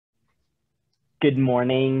good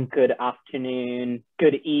morning, good afternoon,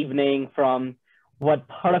 good evening from what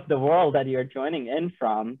part of the world that you're joining in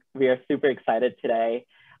from. We are super excited today.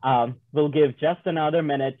 We'll give just another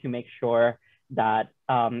minute to make sure that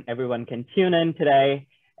everyone can tune in today.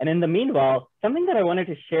 And in the meanwhile, something that I wanted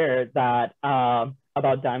to share that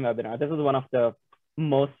about Dime Webinar, this is one of the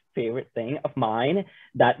most favorite thing of mine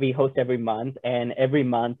that we host every month. And every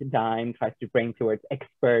month Dime tries to bring towards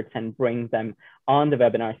experts and bring them on the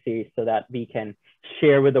webinar series so that we can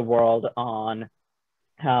share with the world on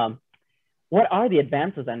what are the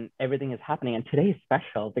advances and everything is happening. And today is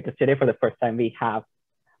special because today for the first time we have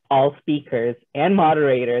all speakers and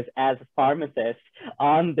moderators as pharmacists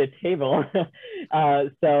on the table.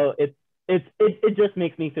 So it just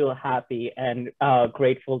makes me feel happy and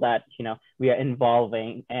grateful that we are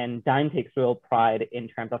involving, and Dime takes real pride in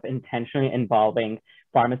terms of intentionally involving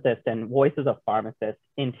pharmacists and voices of pharmacists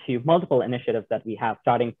into multiple initiatives that we have,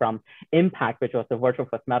 starting from Impact, which was the virtual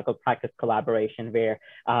first medical practice collaboration, where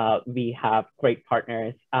we have great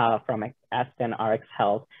partners from Aspen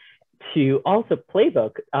RxHealth, to also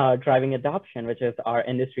Playbook, Driving Adoption, which is our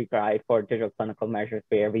industry guide for digital clinical measures,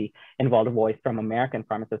 where we involved a voice from American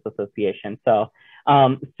Pharmacists Association. So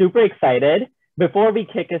super excited. Before we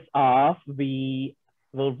kick us off, we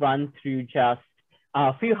will run through just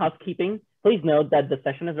a few housekeeping. Please note that the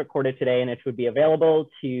session is recorded today and it would be available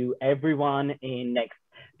to everyone in next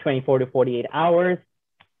 24 to 48 hours.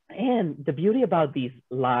 And the beauty about these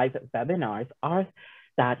live webinars are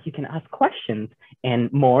that you can ask questions,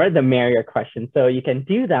 and more the merrier questions. So you can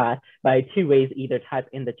do that by two ways: either type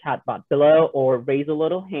in the chat box below or raise a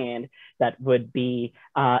little hand that would be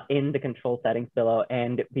in the control settings below,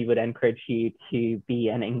 and we would encourage you to be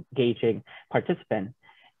an engaging participant.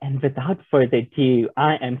 And without further ado,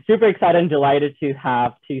 I am super excited and delighted to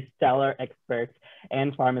have two stellar experts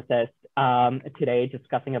and pharmacists today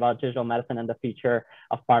discussing about digital medicine and the future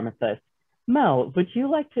of pharmacists. Mel, would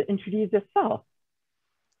you like to introduce yourself?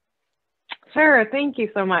 Sure. Thank you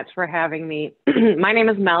so much for having me. My name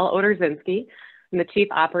is Mel Oderzinski. I'm the Chief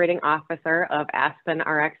Operating Officer of Aspen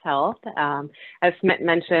RxHealth. As Smit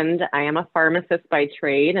mentioned, I am a pharmacist by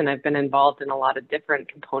trade, and I've been involved in a lot of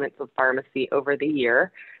different components of pharmacy over the years.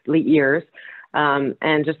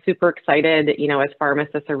 And just super excited, as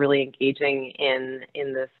pharmacists are really engaging in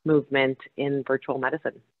this movement in virtual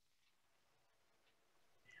medicine.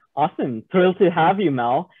 Awesome. Thrilled to have you,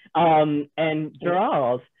 Mel. And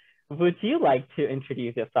Gerald, would you like to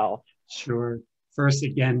introduce yourself? Sure. First,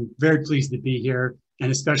 again, very pleased to be here, and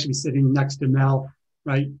especially sitting next to Mel,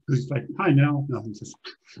 right? Who's like, "Hi, Mel." No,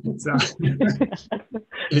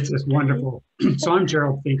 it's just wonderful. So I'm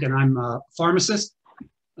Gerald Fink, and I'm a pharmacist.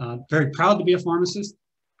 Very proud to be a pharmacist,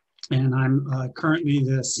 and I'm currently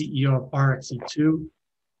the CEO of RxE2.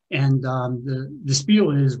 And the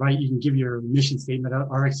spiel is, right, you can give your mission statement.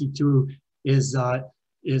 RxE2 is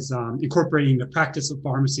incorporating the practice of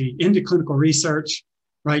pharmacy into clinical research,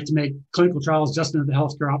 right, to make clinical trials just another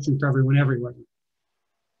healthcare option for everyone everywhere.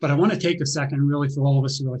 But I want to take a second, really, for all of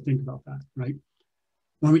us to really think about that, right?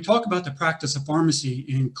 When we talk about the practice of pharmacy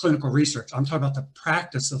in clinical research, I'm talking about the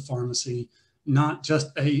practice of pharmacy, not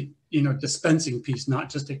just a dispensing piece, not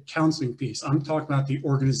just a counseling piece. I'm talking about the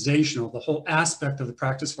organizational, the whole aspect of the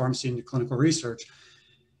practice of pharmacy into clinical research.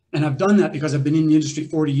 And I've done that because I've been in the industry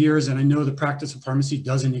 40 years, and I know the practice of pharmacy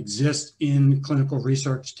doesn't exist in clinical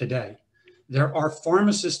research today. There are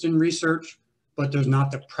pharmacists in research, but there's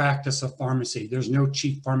not the practice of pharmacy. There's no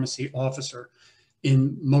chief pharmacy officer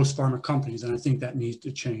in most pharma companies, and I think that needs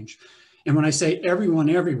to change. And when I say everyone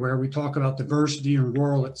everywhere, we talk about diversity and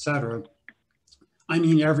rural, et cetera. I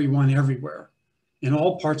mean everyone everywhere, in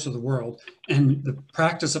all parts of the world. And the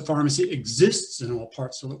practice of pharmacy exists in all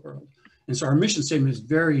parts of the world. And so our mission statement is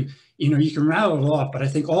very, you can rattle it off, but I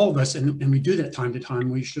think all of us, and we do that time to time,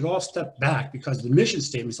 we should all step back, because the mission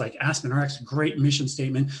statements like Aspen Rx, great mission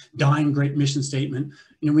statement, Dime, great mission statement.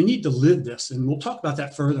 We need to live this. And we'll talk about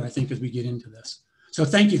that further, I think, as we get into this. So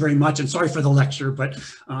thank you very much. And sorry for the lecture, but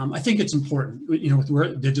I think it's important,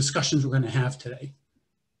 with the discussions we're going to have today.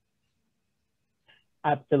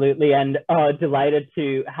 Absolutely. And delighted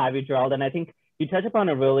to have you, Gerald. And I think you touch upon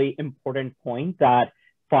a really important point, that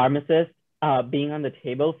pharmacists being on the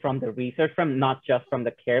table from the research, from not just from the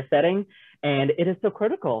care setting, and it is so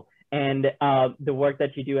critical. And the work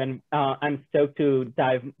that you do, and I'm stoked to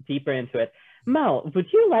dive deeper into it. Mel, would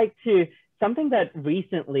you like to, something that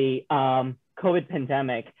recently COVID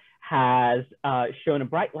pandemic has shown a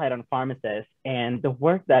bright light on pharmacists and the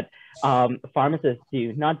work that pharmacists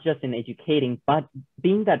do, not just in educating, but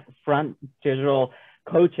being that front digital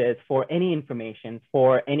coaches for any information,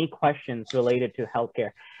 for any questions related to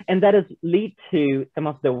healthcare. And that has led to some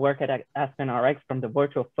of the work at Aspen RX from the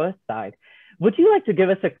virtual first side. Would you like to give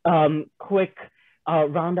us a quick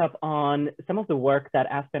roundup on some of the work that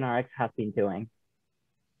Aspen RX has been doing?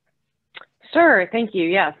 Sure, thank you.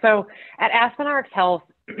 Yeah, so at Aspen RxHealth,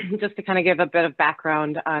 just to kind of give a bit of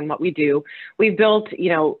background on what we do, we've built,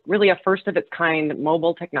 really a first of its kind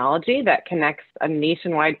mobile technology that connects a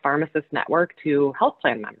nationwide pharmacist network to health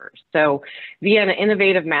plan members. So via an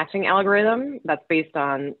innovative matching algorithm that's based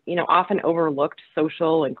on, often overlooked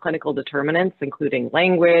social and clinical determinants, including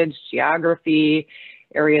language, geography,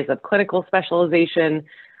 areas of clinical specialization.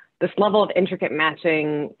 This level of intricate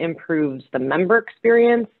matching improves the member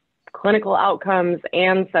experience, clinical outcomes,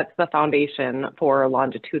 and sets the foundation for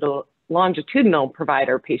longitudinal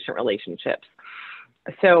provider-patient relationships.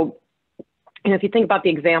 So, if you think about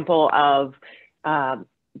the example of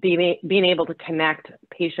being able to connect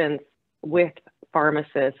patients with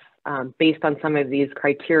pharmacists based on some of these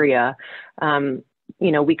criteria,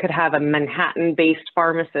 we could have a Manhattan-based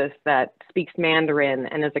pharmacist that speaks Mandarin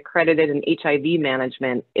and is accredited in HIV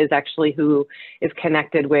management is actually who is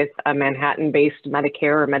connected with a Manhattan-based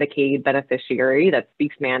Medicare or Medicaid beneficiary that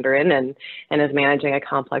speaks Mandarin and is managing a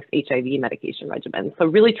complex HIV medication regimen. So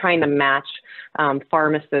really trying to match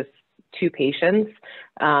pharmacists to patients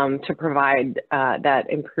to provide that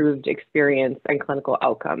improved experience and clinical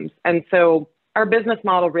outcomes. And so our business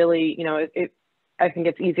model really, I think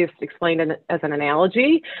it's easiest explained as an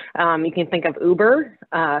analogy. You can think of Uber.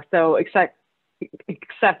 So except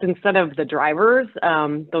instead of the drivers,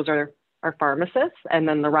 those are our pharmacists, and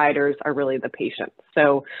then the riders are really the patients.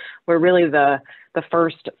 So we're really the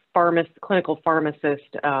first clinical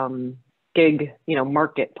pharmacist gig,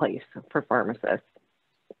 marketplace for pharmacists.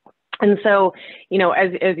 And so,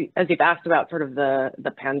 as you've asked about sort of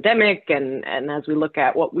the pandemic and as we look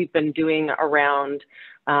at what we've been doing around,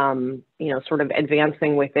 sort of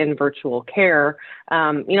advancing within virtual care,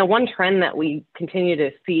 one trend that we continue to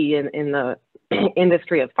see in the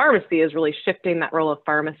industry of pharmacy is really shifting that role of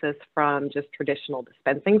pharmacists from just traditional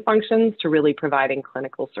dispensing functions to really providing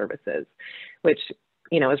clinical services, which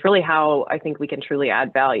is really how I think we can truly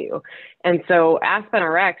add value. And so Aspen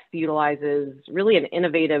RX utilizes really an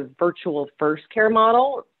innovative virtual first care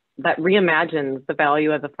model that reimagines the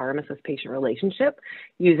value of the pharmacist-patient relationship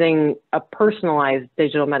using a personalized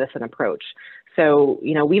digital medicine approach. So,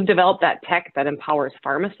 we've developed that tech that empowers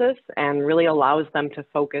pharmacists and really allows them to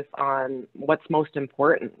focus on what's most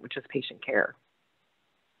important, which is patient care.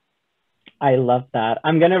 I love that.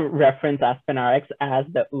 I'm going to reference Aspen RX as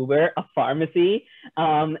the Uber of pharmacy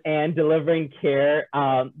and delivering care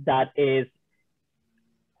that is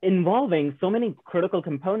involving so many critical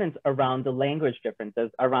components around the language differences,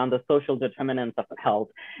 around the social determinants of health,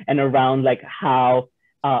 and around like how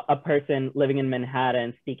a person living in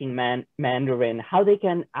Manhattan speaking Mandarin, how they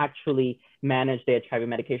can actually manage the HIV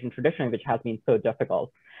medication traditionally, which has been so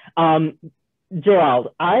difficult. Gerald,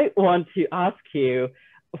 I want to ask you,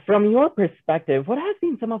 from your perspective, what has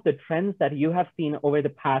been some of the trends that you have seen over the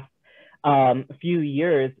past few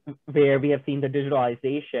years where we have seen the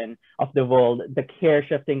digitalization of the world, the care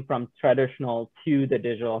shifting from traditional to the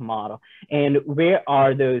digital model, and where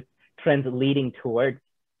are those trends leading towards?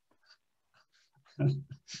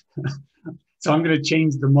 So I'm going to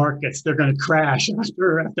change the markets. They're going to crash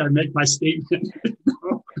after I make my statement.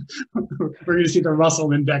 We're going to see the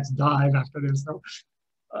Russell Index dive after this. So,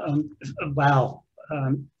 wow.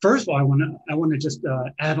 First of all, I want to just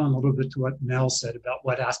add on a little bit to what Mel said about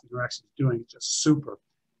what Aspen RX is doing. It's just super.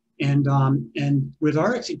 And with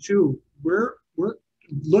RxE2, we're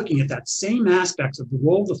looking at that same aspects of the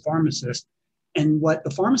role of the pharmacist and what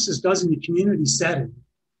the pharmacist does in the community setting.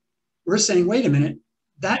 We're saying, wait a minute,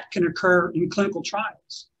 that can occur in clinical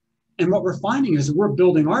trials. And what we're finding is that we're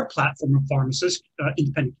building our platform of pharmacists,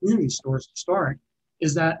 independent community stores to start,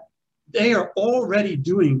 is that they are already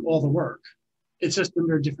doing all the work. It's just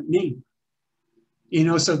under a different name.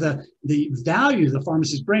 So the value the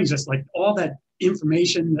pharmacist brings, just like all that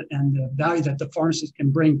information and the value that the pharmacist can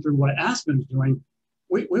bring through what Aspen is doing,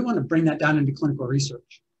 we want to bring that down into clinical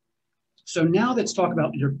research. So now let's talk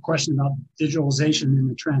about your question about digitalization and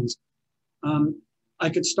the trends. I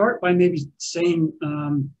could start by maybe saying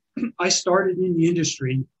I started in the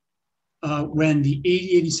industry when the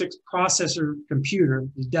 8086 processor computer,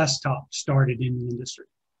 the desktop, started in the industry.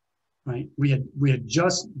 Right?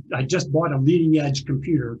 I just bought a leading edge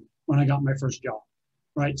computer when I got my first job.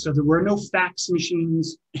 Right? So there were no fax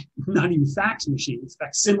machines, not even fax machines,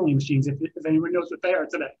 facsimile machines, if anyone knows what they are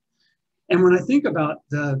today. And when I think about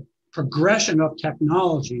the progression of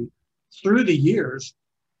technology through the years,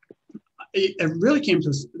 it really came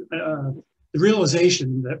to the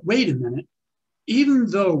realization that, wait a minute, even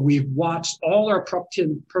though we've watched all our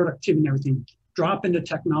productivity and everything drop into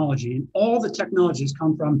technology, and all the technologies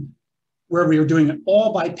come from where we were doing it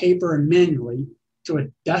all by paper and manually to a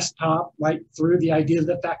desktop, right through the idea of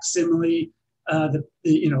the facsimile,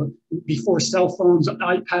 before cell phones,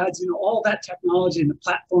 iPads, all that technology and the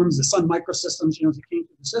platforms, the Sun Microsystems, that came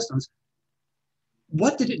through the systems.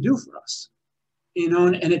 What did it do for us?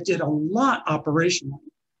 And it did a lot operationally.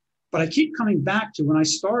 But I keep coming back to when I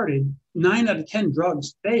started, 9 out of 10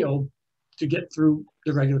 drugs failed to get through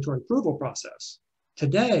the regulatory approval process.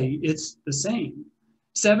 Today, it's the same.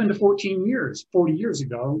 7 to 14 years. 40 years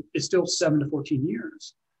ago, it's still 7 to 14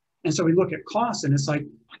 years. And so we look at costs, and it's like,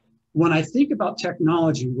 when I think about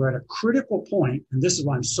technology, we're at a critical point, and this is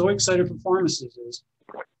why I'm so excited for pharmacists, is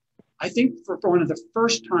I think for one of the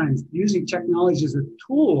first times using technology as a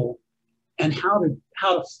tool, and how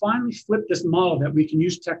to finally flip this model that we can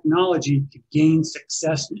use technology to gain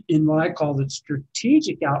success in what I call the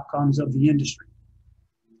strategic outcomes of the industry,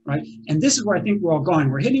 right? And this is where I think we're all going.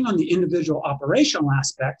 We're hitting on the individual operational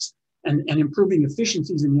aspects and improving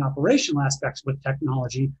efficiencies in the operational aspects with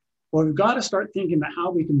technology. Well, we've got to start thinking about how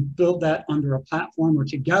we can build that under a platform or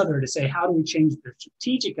together to say, how do we change the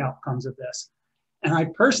strategic outcomes of this? And I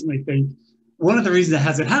personally think one of the reasons that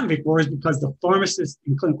hasn't happened before is because the pharmacist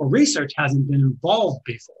in clinical research hasn't been involved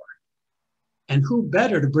before. And who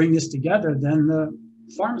better to bring this together than the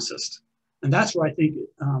pharmacist? And that's where I think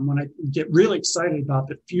when I get really excited about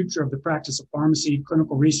the future of the practice of pharmacy,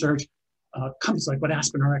 clinical research, companies like what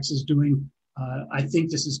Aspen Rx is doing, I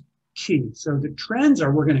think this is key. So the trends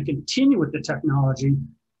are, we're going to continue with the technology.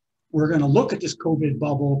 We're going to look at this COVID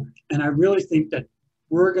bubble. And I really think that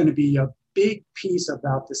we're going to be a big piece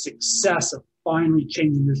about the success of finally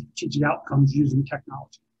changing the strategic outcomes using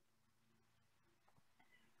technology.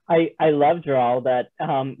 I love, Gerald, that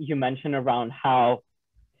you mentioned around how,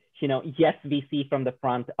 yes, we see from the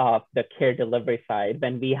front of the care delivery side,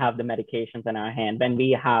 when we have the medications in our hand, when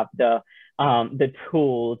we have the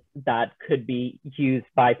tools that could be used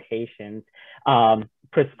by patients,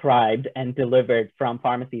 prescribed and delivered from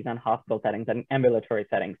pharmacies and hospital settings and ambulatory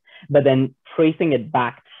settings, but then tracing it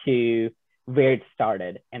back to where it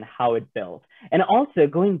started and how it built. And also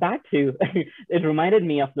going back to, it reminded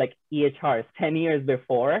me of like EHRs 10 years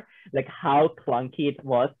before, like how clunky it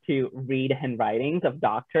was to read handwritings of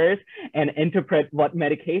doctors and interpret what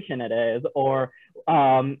medication it is, or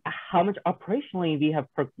how much operationally we have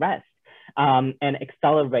progressed and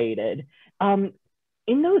accelerated.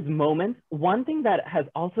 In those moments, one thing that has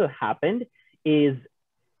also happened is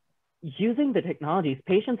using the technologies,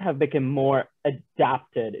 patients have become more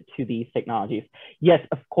adapted to these technologies. Yes,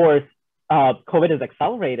 of course, COVID has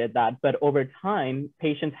accelerated that, but over time,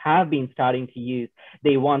 patients have been starting to use,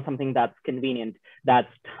 they want something that's convenient, that's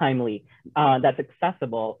timely, that's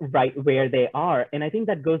accessible right where they are. And I think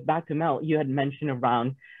that goes back to Mel, you had mentioned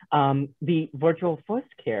around the virtual first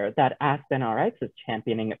care that Aspen Rx is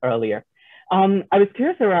championing earlier. I was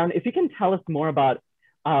curious around if you can tell us more about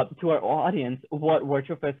to our audience what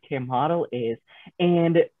virtual first care model is,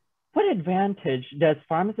 and what advantage does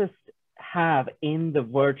pharmacists have in the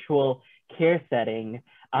virtual care setting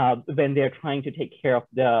when they're trying to take care of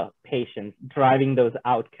the patients, driving those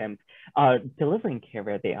outcomes, delivering care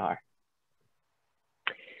where they are?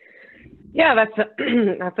 Yeah,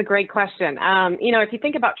 that's a great question. If you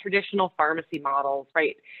think about traditional pharmacy models,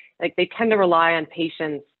 right, like they tend to rely on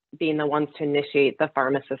patients being the ones to initiate the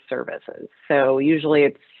pharmacist services. So usually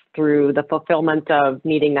it's through the fulfillment of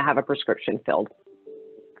needing to have a prescription filled.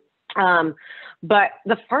 But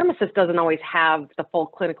the pharmacist doesn't always have the full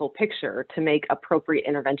clinical picture to make appropriate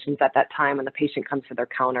interventions at that time when the patient comes to their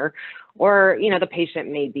counter, or the patient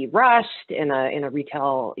may be rushed in a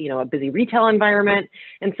retail, a busy retail environment.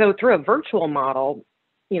 And so through a virtual model,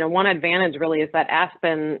 one advantage really is that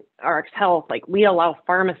Aspen RxHealth, like we allow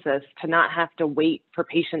pharmacists to not have to wait for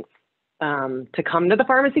patients to come to the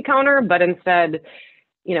pharmacy counter, but instead,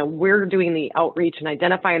 we're doing the outreach and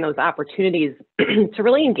identifying those opportunities to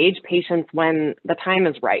really engage patients when the time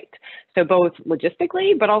is right. So both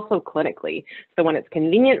logistically, but also clinically. So when it's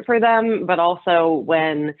convenient for them, but also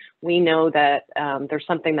when we know that there's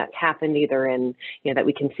something that's happened either in, that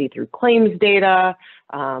we can see through claims data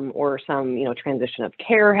or some, transition of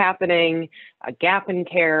care happening, a gap in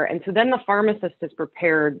care. And so then the pharmacist is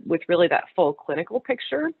prepared with really that full clinical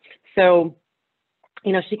picture. So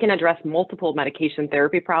she can address multiple medication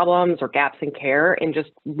therapy problems or gaps in care in just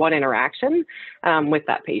one interaction with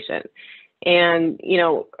that patient. And,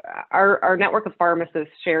 our network of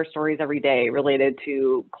pharmacists share stories every day related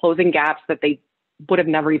to closing gaps that they would have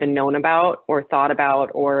never even known about or thought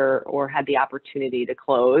about or had the opportunity to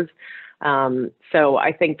close. So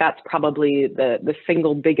I think that's probably the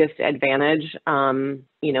single biggest advantage,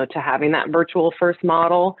 to having that virtual first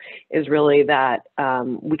model is really that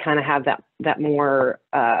we kind of have that more,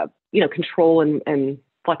 control and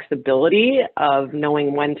flexibility of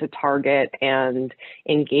knowing when to target and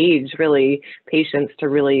engage really patients to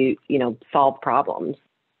really, solve problems.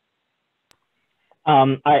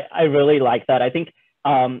 I really like that. I think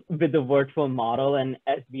with the virtual model, and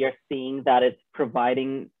as we are seeing that it's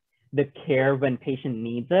providing the care when patient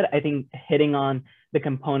needs it, I think hitting on the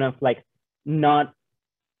component of like not,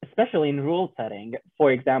 especially in rural setting,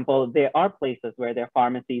 for example, there are places where there are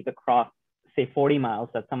pharmacies across, say, 40 miles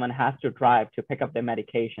that someone has to drive to pick up their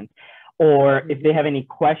medications. Or if they have any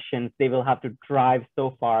questions, they will have to drive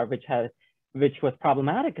so far, which was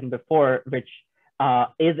problematic and before, which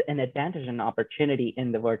is an advantage and opportunity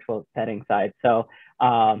in the virtual setting side. So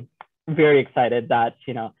very excited that,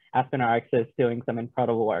 Aspen Rx is doing some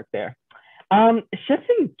incredible work there.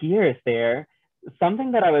 Shifting gears there,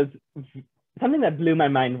 something that blew my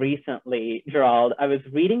mind recently, Gerald, I was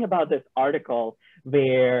reading about this article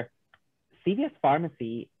where CVS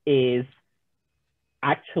Pharmacy is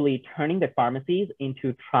actually turning the pharmacies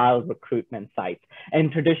into trial recruitment sites.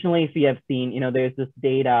 And traditionally, if you have seen, there's this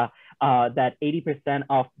data that 80%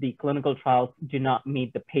 of the clinical trials do not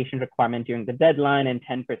meet the patient requirement during the deadline, and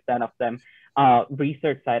 10% of them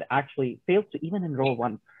research side actually fails to even enroll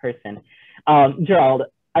one person. Gerald,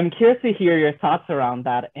 I'm curious to hear your thoughts around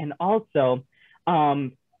that. And also,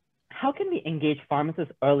 how can we engage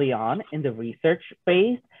pharmacists early on in the research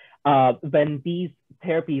phase when these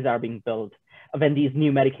therapies are being built, when these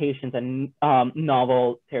new medications and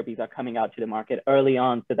novel therapies are coming out to the market early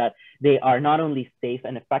on, so that they are not only safe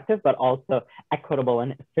and effective, but also equitable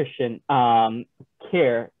and efficient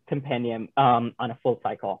care companion on a full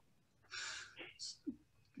cycle?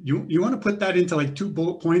 You want to put that into like 2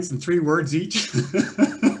 bullet points and 3 words each?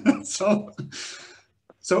 So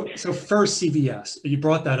first, CVS, you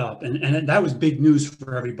brought that up, and that was big news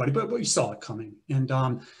for everybody, but we saw it coming.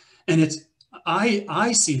 And it's,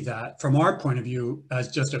 I see that from our point of view as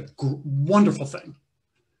just a wonderful thing,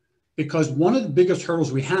 because one of the biggest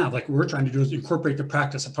hurdles we have, like we're trying to do, is incorporate the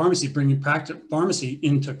practice of pharmacy, bringing pharmacy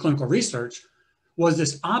into clinical research, was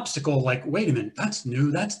this obstacle like, wait a minute, that's new,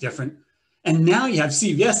 that's different. And now you have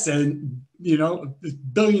CVS saying, this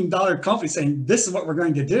billion-dollar company saying, this is what we're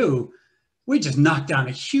going to do. We just knocked down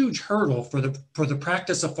a huge hurdle for the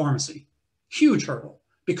practice of pharmacy, huge hurdle.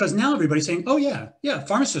 Because now everybody's saying, oh yeah,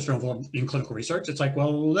 pharmacists are involved in clinical research. It's like,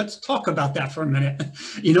 well, let's talk about that for a minute.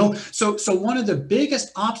 So one of the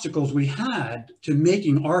biggest obstacles we had to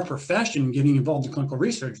making our profession getting involved in clinical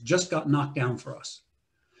research just got knocked down for us.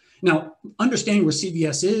 Now, understanding where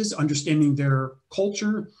CVS is, understanding their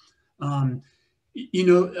culture, I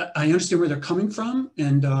understand where they're coming from,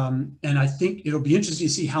 and I think it'll be interesting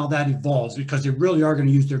to see how that evolves, because they really are going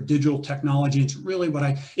to use their digital technology. It's really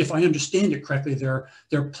if I understand it correctly,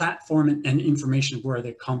 their platform and information of where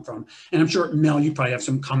they come from. And I'm sure, Mel, you probably have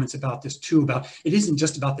some comments about this too, about it isn't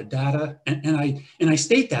just about the data. And I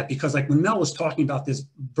state that because, like, when Mel was talking about this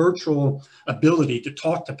virtual ability to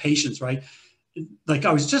talk to patients, right? Like,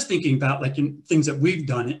 I was just thinking about, like, in things that we've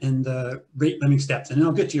done in the rate limiting steps, and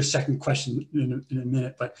I'll get to your second question in a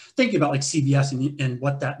minute, but thinking about like CVS and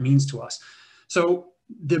what that means to us. So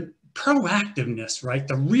the proactiveness, right?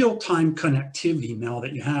 The real-time connectivity now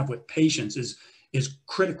that you have with patients is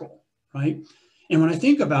critical, right? And when I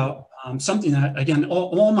think about something that, again,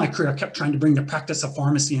 all my career, I kept trying to bring the practice of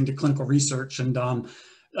pharmacy into clinical research, and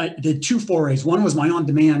I did 2 forays. One was my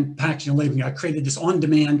on-demand packaging and labeling. I created this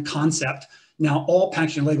on-demand concept. Now all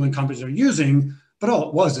packaging and labeling companies are using, but all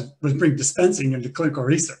it was bring dispensing into clinical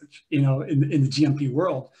research, in the GMP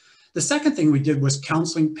world. The second thing we did was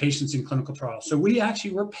counseling patients in clinical trials. So we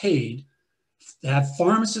actually were paid to have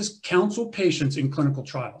pharmacists counsel patients in clinical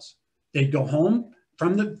trials. They'd go home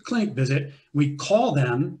from the clinic visit, we call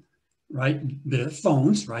them, right, the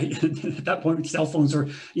phones, right? At that point, cell phones are,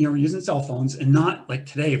 we're using cell phones, and not like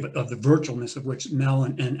today, but of the virtualness of which Mel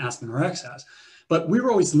and Aspen Rx has. But we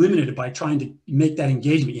were always limited by trying to make that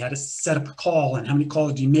engagement. You had to set up a call, and how many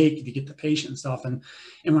calls do you make if you get the patient and stuff. And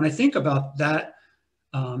when I think about that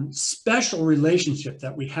special relationship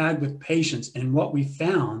that we had with patients, and what we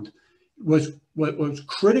found was what was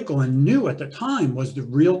critical and new at the time was the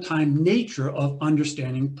real-time nature of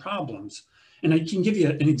understanding problems. And I can give you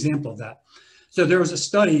an example of that. So there was a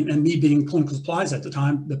study, and me being clinical supplies at the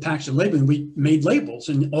time, the packaging labeling, we made labels,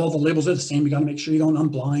 and all the labels are the same. You got to make sure you don't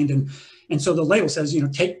unblind. And so the label says,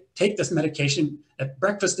 take this medication at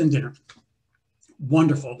breakfast and dinner.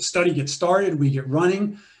 wonderful. The study gets started, we get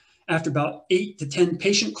running. After about 8 to 10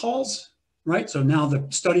 patient calls, right? So now the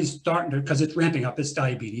study's starting to, because it's ramping up, it's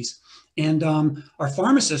diabetes. And our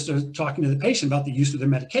pharmacists are talking to the patient about the use of their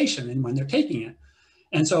medication and when they're taking it.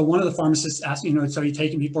 And so one of the pharmacists asked, so are you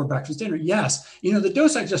taking before breakfast, dinner? Yes. The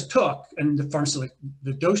dose I just took, and the pharmacist like,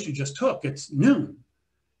 the dose you just took, it's noon.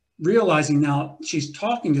 Realizing now she's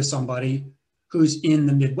talking to somebody who's in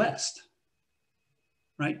the Midwest,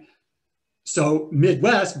 right? So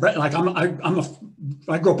Midwest, like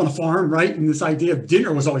I grew up on a farm, right? And this idea of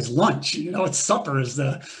dinner was always lunch, it's supper is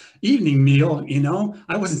the evening meal,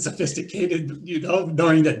 I wasn't sophisticated,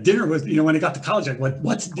 knowing that dinner was, when I got to college, like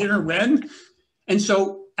what's dinner when? And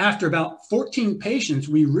so after about 14 patients,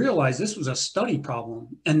 we realized this was a study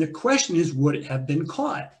problem. And the question is, would it have been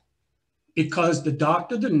caught? Because the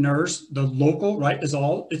doctor, the nurse, the local, right, it's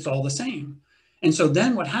all the same. And so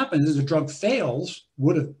then what happens is the drug fails,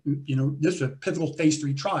 this is a pivotal phase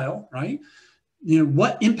 3 trial, right?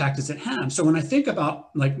 What impact does it have? So when I think about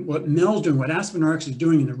like what Mel's doing, what Aspen Rx is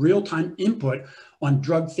doing in the real-time input on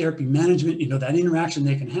drug therapy management, that interaction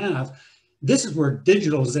they can have, this is where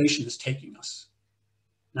digitalization is taking us.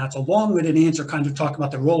 Now it's a long-winded answer kind of talk about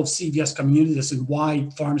the role of CVS coming into this and why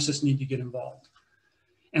pharmacists need to get involved.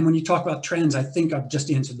 And when you talk about trends, I think I've just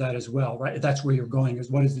answered that as well, right? That's where you're going, is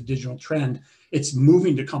what is the digital trend? It's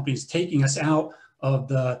moving to companies, taking us out of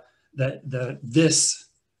this,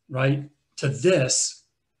 right, to this,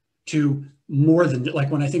 to more than, like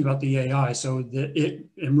when I think about the AI, so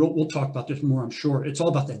and we'll talk about this more, I'm sure, it's all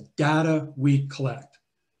about the data we collect.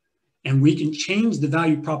 And we can change the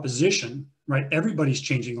value proposition, right? Everybody's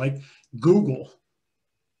changing, like Google,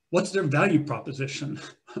 what's their value proposition?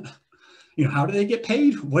 How do they get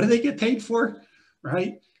paid? What do they get paid for,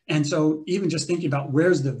 right? And so even just thinking about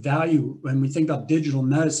where's the value when we think about digital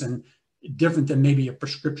medicine, different than maybe a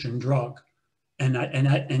prescription drug.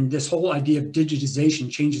 And this whole idea of digitization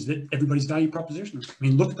changes everybody's value proposition. I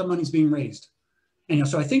mean, look at the money's being raised. And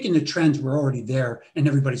so I think in the trends, we're already there and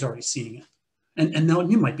everybody's already seeing it. And now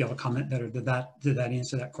you might be able to comment better. Did that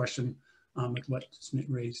answer that question with what Smith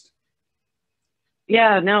raised?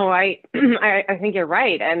 Yeah, no, I think you're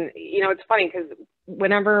right. And, it's funny because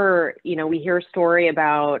whenever, we hear a story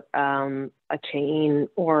about a chain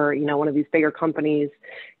or, one of these bigger companies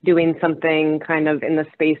doing something kind of in the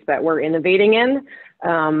space that we're innovating in,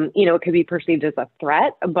 it could be perceived as a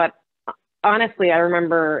threat. But honestly, I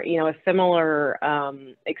remember, a similar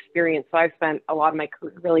experience. So I've spent a lot of my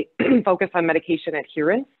career really focused on medication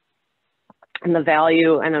adherence and the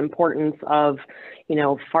value and importance of,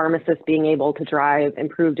 pharmacists being able to drive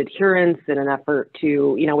improved adherence in an effort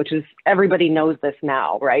to, which is, everybody knows this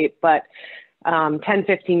now, right? But 10,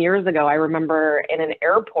 15 years ago, I remember in an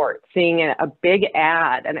airport seeing a big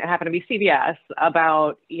ad, and it happened to be CVS,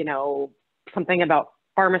 about, something about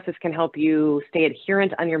pharmacists can help you stay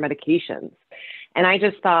adherent on your medications. And I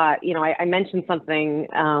just thought, I mentioned something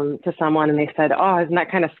to someone and they said, oh, isn't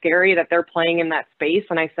that kind of scary that they're playing in that space?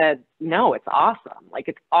 And I said, no, it's awesome. Like,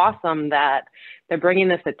 it's awesome that they're bringing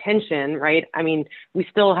this attention, right? I mean, we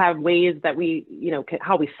still have ways that we,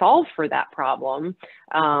 how we solve for that problem.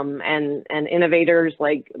 And innovators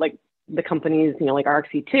like the companies, like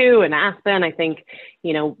RxE2 and Aspen, I think,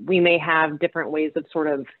 we may have different ways of sort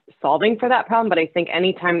of solving for that problem. But I think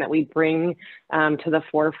anytime that we bring to the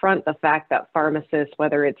forefront the fact that pharmacists,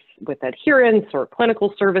 whether it's with adherence or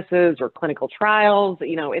clinical services or clinical trials,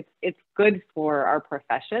 it's good for our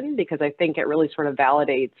profession, because I think it really sort of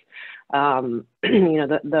validates,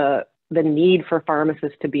 the need for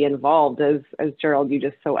pharmacists to be involved, as Gerald, you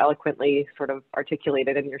just so eloquently sort of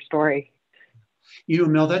articulated in your story.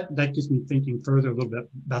 Mel, that gets me thinking further a little bit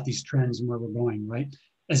about these trends and where we're going, right?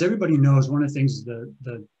 As everybody knows, one of the things is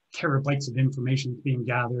the terabytes of information being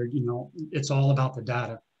gathered, it's all about the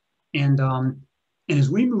data. And as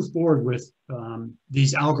we move forward with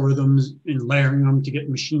these algorithms and layering them to get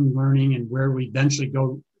machine learning, and where we eventually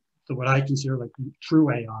go to what I consider like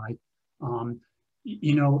true AI,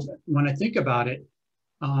 when I think about it,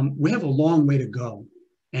 we have a long way to go.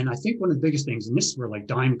 And I think one of the biggest things, and this is where like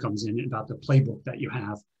Dime comes in about the playbook that you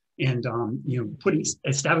have, and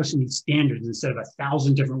establishing these standards instead of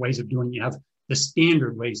 1,000 different ways of doing it. You have the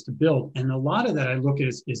standard ways to build, and a lot of that I look at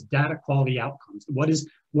is data quality outcomes. What does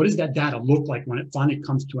that data look like when it finally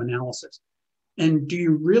comes to analysis? And do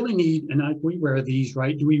you really need, and we wear these,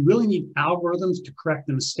 right? Do we really need algorithms to correct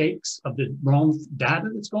the mistakes of the wrong data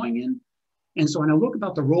that's going in? And so when I look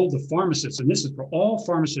about the role of the pharmacist, and this is for all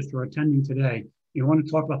pharmacists who are attending today, you want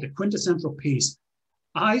to talk about the quintessential piece.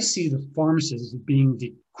 I see the pharmacist as being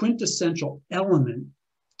the quintessential element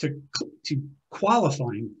to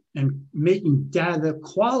qualifying and making data,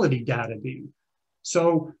 quality data be.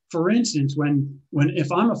 So for instance,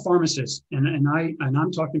 if I'm a pharmacist and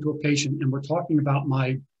I'm talking to a patient and we're talking about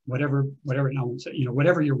my whatever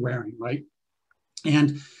whatever you're wearing, right?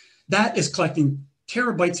 And that is collecting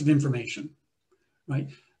terabytes of information, right?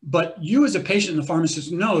 But you as a patient and the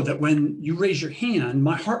pharmacist know that when you raise your hand,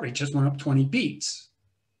 my heart rate just went up 20 beats.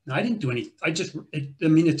 Now, I didn't do anything.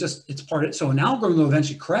 It's part of it. So an algorithm will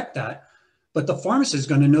eventually correct that, but the pharmacist is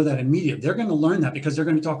going to know that immediately. They're going to learn that because they're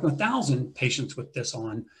going to talk to 1,000 patients with this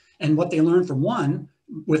on. And what they learn from one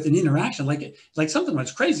with an interaction, like something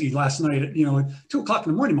was crazy last night at 2 o'clock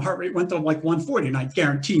in the morning, my heart rate went to like 140, and I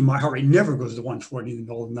guarantee my heart rate never goes to 140 in the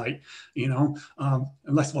middle of the night,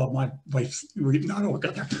 unless, well, my wife's, we'll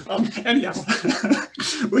get there. Anyhow,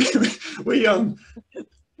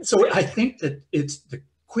 so I think that it's the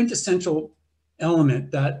quintessential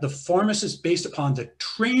element that the pharmacist, based upon the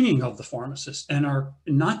training of the pharmacist and our,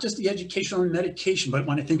 not just the education on medication, but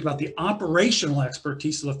when I think about the operational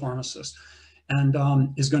expertise of the pharmacist, and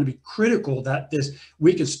is going to be critical that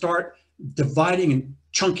we can start dividing and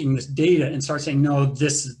chunking this data and start saying, no,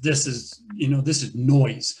 this is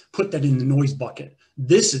noise. Put that in the noise bucket.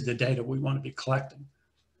 This is the data we want to be collecting.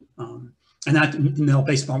 And that,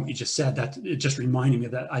 based on what you just said, that it just reminded me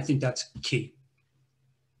of that. I think that's key.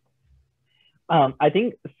 I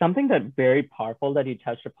think something that's very powerful that you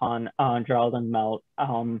touched upon, Gerald and Mel,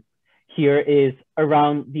 here is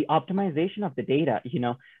around the optimization of the data.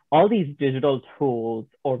 All these digital tools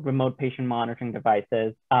or remote patient monitoring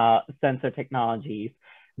devices, sensor technologies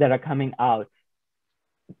that are coming out,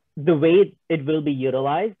 the way it will be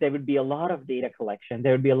utilized, there would be a lot of data collection.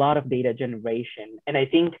 There would be a lot of data generation. And I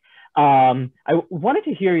think I wanted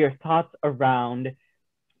to hear your thoughts around,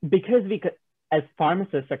 because as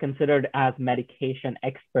pharmacists are considered as medication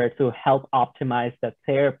experts who help optimize the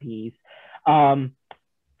therapies,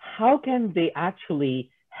 how can they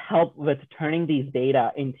actually help with turning these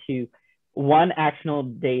data into actionable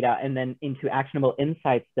data and then into actionable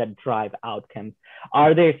insights that drive outcomes?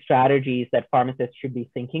 Are there strategies that pharmacists should be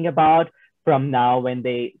thinking about from now when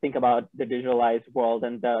they think about the digitalized world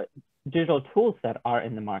and the digital tools that are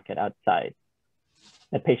in the market outside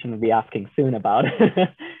that patient will be asking soon about?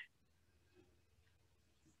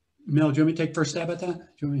 Mel, do you want me to take first stab at that? Do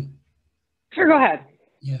you want me? Sure, go ahead.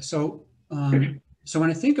 Yeah, so when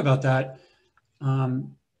I think about that,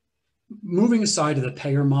 moving aside to the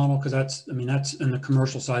payer model, because that's in the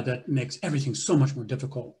commercial side, that makes everything so much more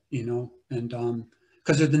difficult, and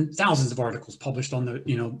because there have been thousands of articles published on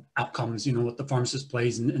the, outcomes, what the pharmacist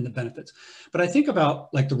plays and the benefits. But I think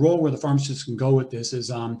about like the role where the pharmacist can go with this is,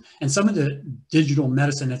 and some of the digital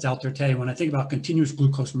medicine that's out there today, when I think about continuous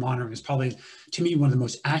glucose monitoring is probably, to me, one of the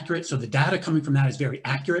most accurate. So the data coming from that is very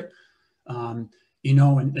accurate, and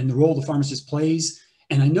the role the pharmacist plays.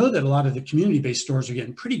 And I know that a lot of the community-based stores are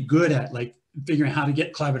getting pretty good at like figuring out how to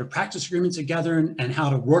get collaborative practice agreements together and how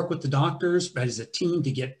to work with the doctors, right, as a team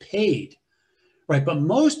to get paid. Right. But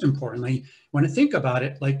most importantly, when I think about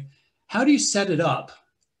it, like, how do you set it up,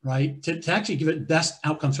 right, to actually give it best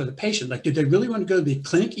outcomes for the patient? Like, do they really want to go to the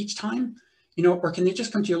clinic each time, or can they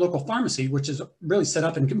just come to your local pharmacy, which is really set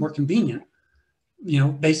up and more convenient,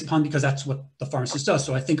 based upon, because that's what the pharmacist does.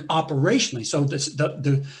 So I think operationally, so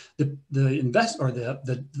the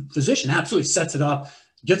physician absolutely sets it up,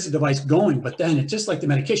 gets the device going, but then it's just like the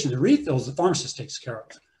medication, the refills, the pharmacist takes care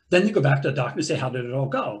of. Then they go back to the doctor and say, how did it all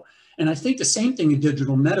go? And I think the same thing in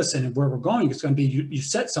digital medicine, and where we're going, is going to be you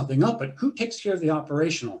set something up, but who takes care of the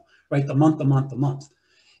operational, right? The month.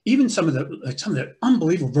 Even some of the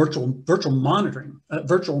unbelievable virtual monitoring,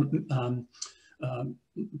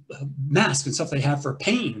 masks and stuff they have for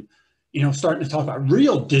pain, starting to talk about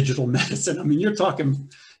real digital medicine. I mean, you're talking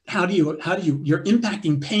you're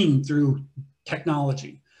impacting pain through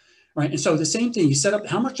technology, right? And so the same thing, you set up,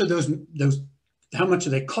 how much are how much do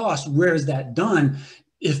they cost? Where is that done?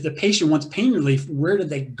 If the patient wants pain relief, where do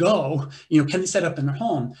they go? Can they set up in their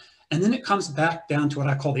home? And then it comes back down to what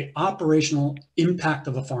I call the operational impact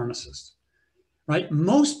of a pharmacist, right?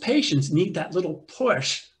 Most patients need that little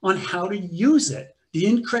push on how to use it, the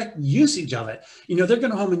incorrect usage of it. They're going to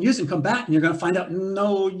go home and use it and come back, and you're going to find out,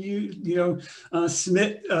 no,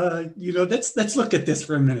 Smith, let's look at this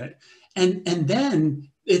for a minute. And then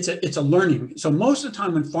it's a learning. So most of the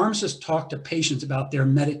time when pharmacists talk to patients about their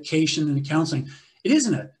medication and the counseling, it's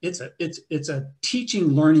a teaching,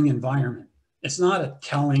 learning environment. It's not a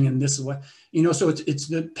telling, and this is what, so it's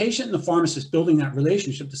the patient and the pharmacist building that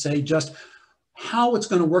relationship to say just how it's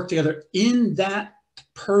going to work together in that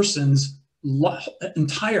person's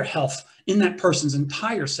entire health in that person's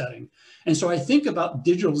entire setting. And so I think about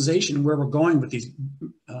digitalization and where we're going with these,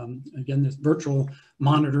 again, this virtual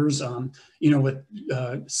monitors, with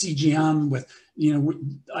CGM, with,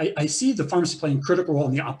 I see the pharmacy playing a critical role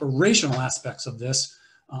in the operational aspects of this,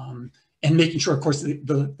 and making sure, of course,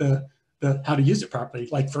 the how to use it properly.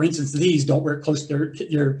 Like, for instance, these, don't wear it close to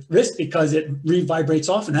your wrist because it re-vibrates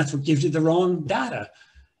off, and that's what gives you the wrong data.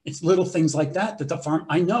 It's little things like that that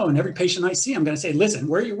I know, and every patient I see, I'm going to say, listen,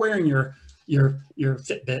 where are you wearing your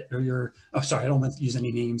Fitbit or your, oh, sorry, I don't want to use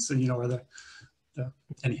any names, so, or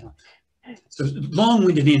anyhow. So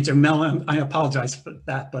long-winded answer, Mel, I apologize for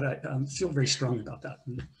that, but I feel very strong about that.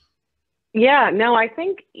 Yeah, no, I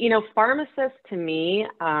think, pharmacists, to me,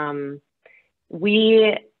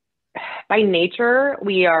 by nature,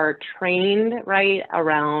 we are trained right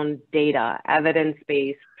around data,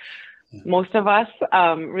 evidence-based. Yeah. Most of us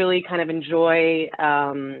really kind of enjoy,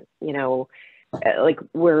 like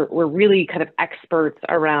we're really kind of experts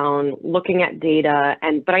around looking at data.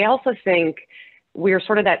 But I also think we're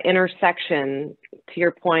sort of that intersection, to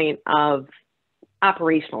your point, of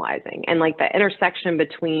operationalizing, and like the intersection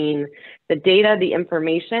between the data, the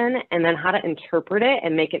information, and then how to interpret it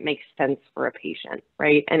and make it make sense for a patient,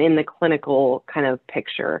 right? And in the clinical kind of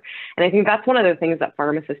picture. And I think that's one of the things that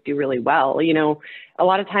pharmacists do really well. A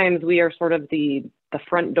lot of times we are sort of the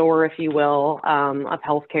front door, if you will, of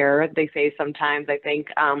healthcare. They say sometimes, I think,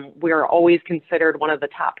 we are always considered one of the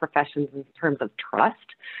top professions in terms of trust.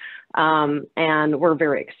 And we're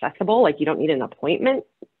very accessible. Like, you don't need an appointment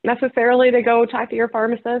necessarily to go talk to your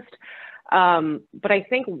pharmacist. But I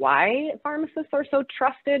think why pharmacists are so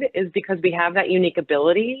trusted is because we have that unique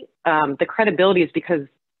ability. The credibility is because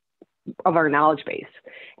of our knowledge base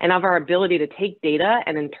and of our ability to take data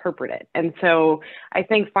and interpret it. And so I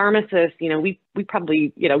think pharmacists, we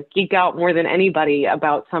probably, geek out more than anybody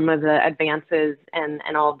about some of the advances and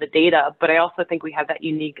all of the data, but I also think we have that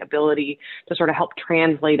unique ability to sort of help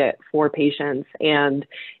translate it for patients and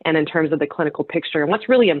in terms of the clinical picture and what's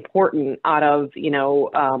really important out of,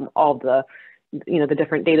 all the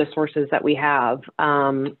different data sources that we have.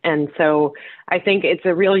 And so I think it's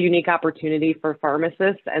a real unique opportunity for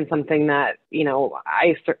pharmacists, and something that,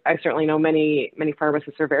 I certainly know many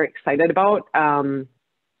pharmacists are very excited about,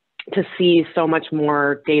 to see so much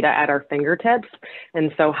more data at our fingertips.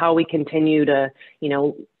 And so how we continue to,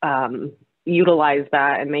 utilize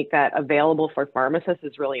that and make that available for pharmacists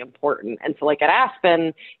is really important. And so like at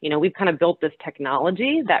Aspen, we've kind of built this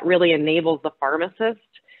technology that really enables the pharmacist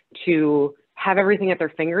to have everything at their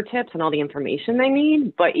fingertips and all the information they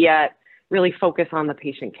need, but yet really focus on the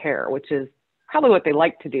patient care, which is probably what they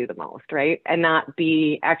like to do the most, right? And not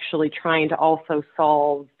be actually trying to also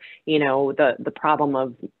solve, the problem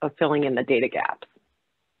of filling in the data gaps.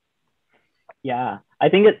 Yeah, I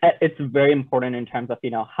think it's very important in terms of,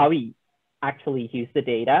 how we actually use the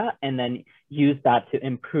data and then use that to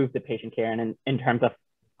improve the patient care. And in terms of,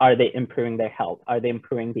 are they improving their health? Are they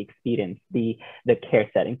improving the experience, the care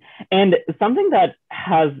setting? And something that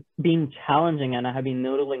has been challenging and I have been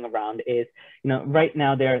noodling around is, right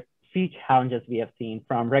now there are few challenges we have seen,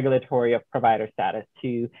 from regulatory of provider status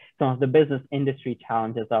to some of the business industry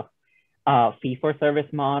challenges of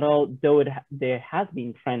fee-for-service model, though there has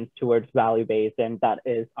been trends towards value-based, and that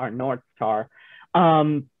is our North Star.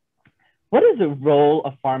 What does the role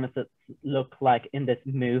of pharmacists look like in this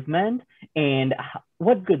movement, and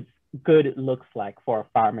what good looks like for a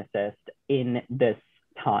pharmacist in this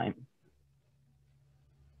time?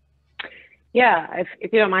 Yeah,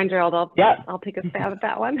 if you don't mind, Gerald, I'll take a stab at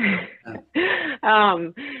that one.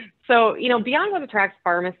 So, beyond what attracts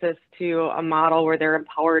pharmacists to a model where they're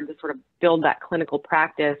empowered to sort of build that clinical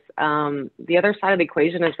practice, the other side of the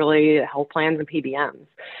equation is really health plans and PBMs.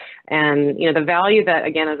 And, the value that,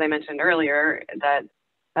 again, as I mentioned earlier, that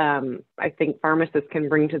I think pharmacists can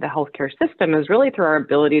bring to the healthcare system is really through our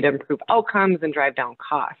ability to improve outcomes and drive down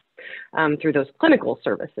costs through those clinical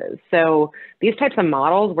services. So these types of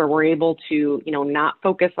models where we're able to, not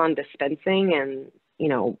focus on dispensing and,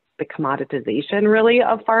 the commoditization really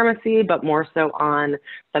of pharmacy, but more so on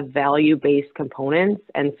the value-based components.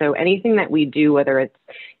 And so anything that we do, whether it's,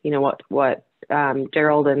 what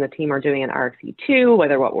Gerald and the team are doing in RxE2,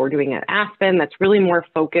 whether what we're doing at Aspen, that's really more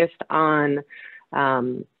focused on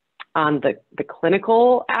the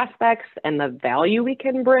clinical aspects and the value we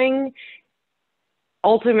can bring,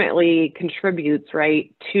 ultimately contributes,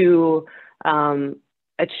 right, to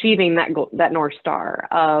achieving that goal, that North Star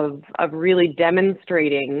of really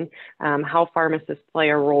demonstrating how pharmacists play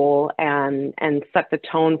a role and set the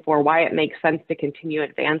tone for why it makes sense to continue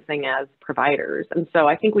advancing as providers. And so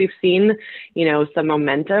I think we've seen, some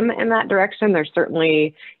momentum in that direction. There's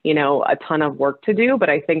certainly, a ton of work to do, but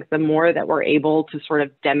I think the more that we're able to sort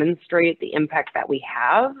of demonstrate the impact that we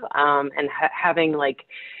have, and having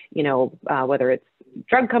whether it's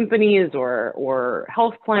drug companies or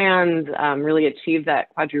health plans really achieve that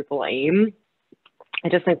quadruple aim. I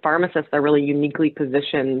just think pharmacists are really uniquely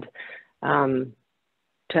positioned to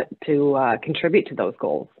contribute to those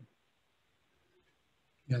goals.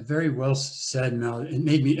 Yeah, very well said, Mel. It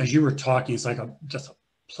made me, as you were talking, it's like just a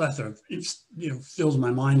plethora of, fills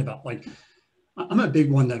my mind about, like, I'm a big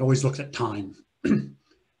one that always looks at time.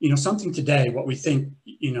 Something today, what we think,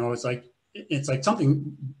 it's like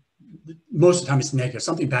something, most of the time it's negative.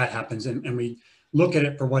 Something bad happens and we look at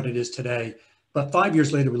it for what it is today. But 5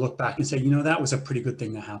 years later, we look back and say, that was a pretty good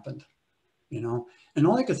thing that happened, And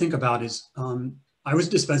all I could think about is, I was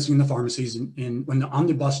dispensing in the pharmacies when the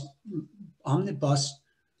Omnibus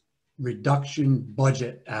Reduction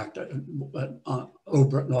Budget Act,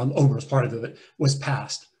 OBRA as part of it, was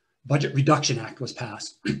passed. Budget Reduction Act was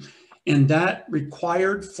passed. And that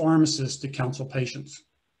required pharmacists to counsel patients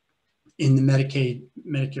in the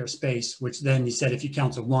Medicare space, which then he said, if you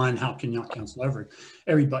counsel one, how can you not counsel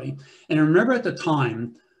everybody? And I remember at the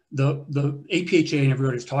time, the APHA and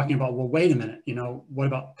everybody was talking about, well, wait a minute, what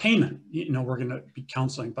about payment? We're going to be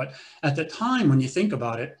counseling. But at the time, when you think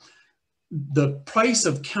about it, the price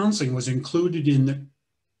of counseling was included in the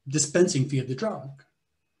dispensing fee of the drug.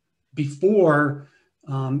 Before,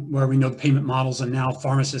 where we know the payment models, and now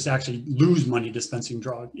pharmacists actually lose money dispensing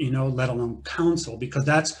drug, let alone counsel, because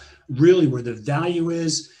that's really where the value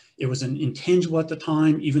is. It was an intangible at the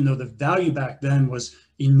time, even though the value back then was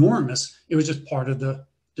enormous. It was just part of the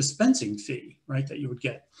dispensing fee, right, that you would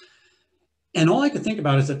get. And all I could think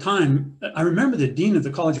about at the time, I remember the dean of the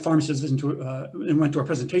College of Pharmacists and went to a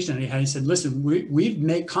presentation and he said, listen,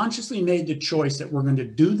 we've consciously made the choice that we're going to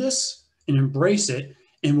do this and embrace it,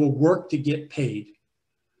 and we'll work to get paid.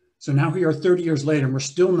 So now we are 30 years later and we're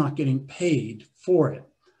still not getting paid for it.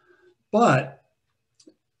 But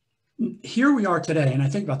here we are today, and I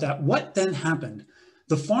think about that. What then happened?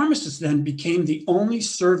 The pharmacist then became the only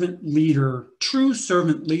servant leader, true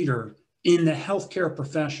servant leader in the healthcare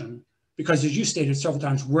profession. Because as you stated several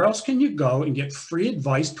times, where else can you go and get free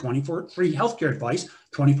advice, free healthcare advice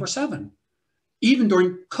 24/7? Even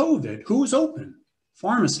during COVID, who was open?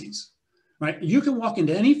 Pharmacies, right? You can walk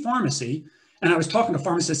into any pharmacy. And I was talking to a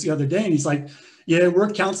pharmacist the other day, and he's like, yeah,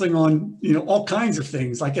 we're counseling on, all kinds of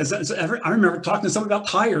things. Like, I remember talking to someone about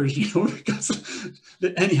tires, because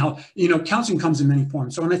anyhow, counseling comes in many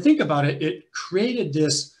forms. So when I think about it, it created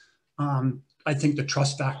this, I think the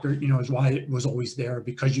trust factor, is why it was always there,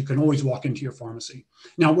 because you can always walk into your pharmacy.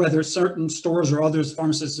 Now, whether certain stores or others,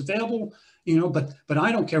 pharmacists available, but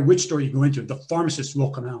I don't care which store you go into, the pharmacist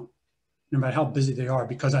will come out, no matter how busy they are,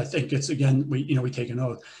 because I think it's, again, we take an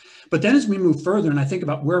oath. But then as we move further and I think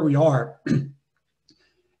about where we are,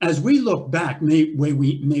 as we look back, may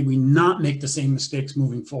we not make the same mistakes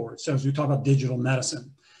moving forward. So as we talk about digital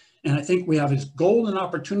medicine, and I think we have this golden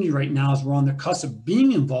opportunity right now as we're on the cusp of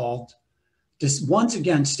being involved to once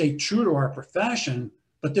again stay true to our profession,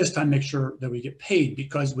 but this time make sure that we get paid,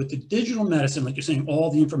 because with the digital medicine, like you're saying, all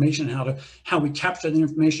the information, how we capture the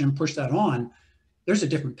information and push that on, there's a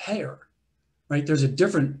different payer. Right? There's a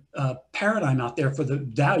different paradigm out there for the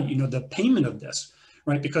value, the payment of this,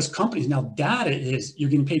 right? Because companies now, data is, you're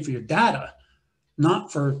getting paid for your data,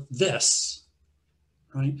 not for this,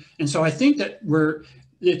 right? And so I think that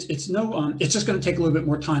it's just going to take a little bit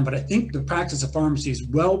more time, but I think the practice of pharmacy is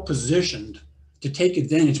well positioned to take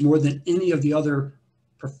advantage more than any of the other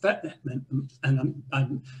and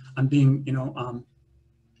I'm being,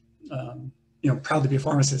 proud to be a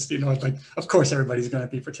pharmacist, like, of course, everybody's going to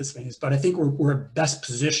be participating, but I think we're best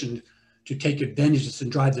positioned to take advantage of this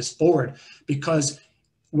and drive this forward. Because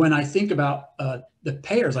when I think about the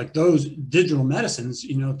payers, like those digital medicines,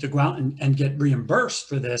 to go out and get reimbursed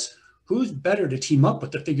for this, who's better to team up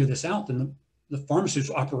with to figure this out than the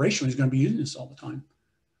pharmaceutical operation is going to be using this all the time?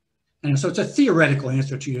 And so it's a theoretical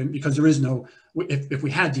answer to you, because there is no, if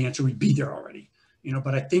we had the answer, we'd be there already.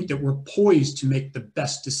 But I think that we're poised to make the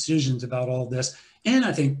best decisions about all this. And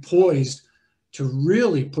I think poised to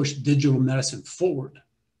really push digital medicine forward.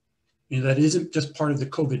 That isn't just part of the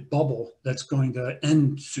COVID bubble that's going to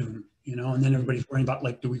end soon, and then everybody's worrying about,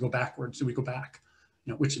 like, do we go backwards? Do we go back?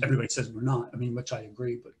 Which everybody says we're not. Which I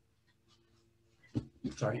agree, but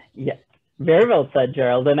sorry. Yeah, very well said,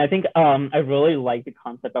 Gerald. And I think I really like the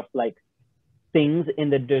concept of, like, things in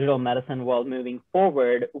the digital medicine world moving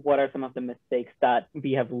forward, what are some of the mistakes that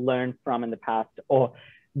we have learned from in the past, or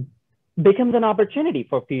becomes an opportunity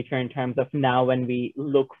for future in terms of now when we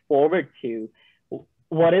look forward to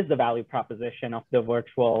what is the value proposition of the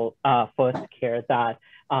virtual first care that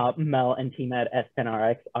Mel and team at Aspen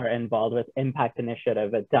Rx are involved with Impact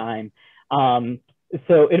Initiative at Dime.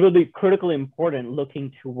 So it will be critically important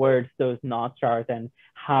looking towards those North Stars and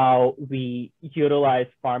how we utilize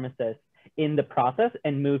pharmacists in the process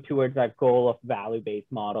and move towards that goal of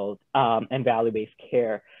value-based models and value-based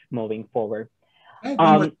care moving forward.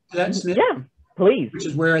 Yeah, please. Which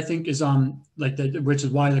is where I think is which is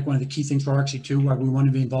why one of the key things for RxE2, why we want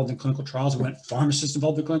to be involved in clinical trials, we want pharmacists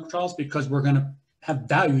involved in clinical trials, because we're going to have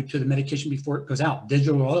value to the medication before it goes out,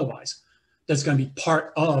 digital or otherwise. That's going to be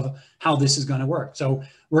part of how this is going to work. So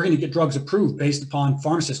we're going to get drugs approved based upon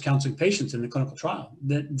pharmacists counseling patients in the clinical trial.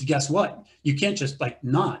 Guess what? You can't just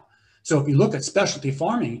not. So if you look at specialty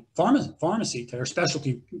pharmacy, their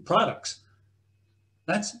specialty products,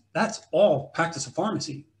 that's all practice of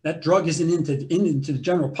pharmacy. That drug isn't into the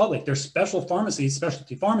general public. There's specialty pharmacies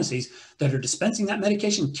that are dispensing that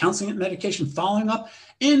medication, counseling that medication, following up,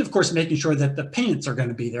 and of course, making sure that the payments are going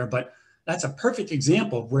to be there. But that's a perfect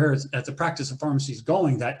example of where that's the practice of pharmacy is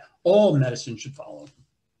going, that all medicine should follow.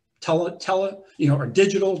 Or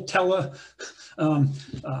digital,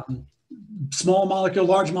 small molecule,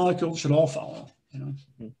 large molecule should all follow.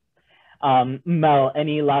 Mel,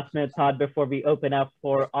 any last minute thought before we open up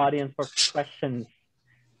for audience for questions?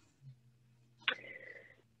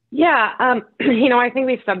 Yeah, I think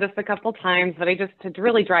we've said this a couple times, but to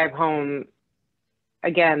really drive home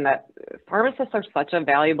again that pharmacists are such a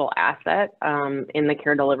valuable asset in the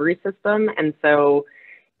care delivery system. And so,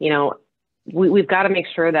 we've got to make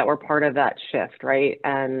sure that we're part of that shift, right?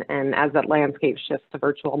 And as that landscape shifts to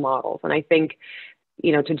virtual models. And I think,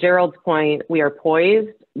 to Gerald's point, we are poised,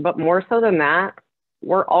 but more so than that,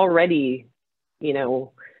 we're already,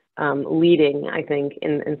 leading, I think,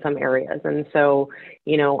 in some areas. And so,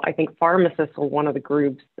 I think pharmacists are one of the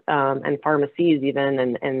groups and pharmacies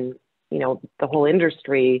even, and the whole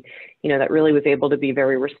industry, that really was able to be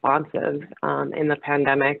very responsive in the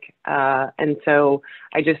pandemic. And so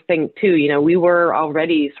I just think too, we were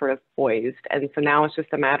already sort of poised. And so now it's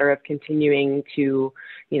just a matter of continuing to,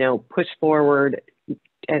 push forward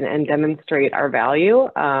and demonstrate our value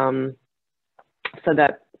so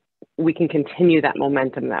that we can continue that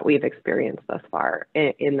momentum that we've experienced thus far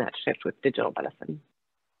in that shift with digital medicine.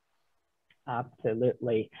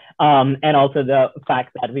 Absolutely. And also the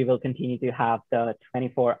fact that we will continue to have the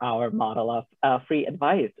 24-hour model of free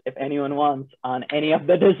advice if anyone wants on any of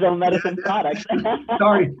the digital medicine products.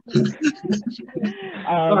 Sorry.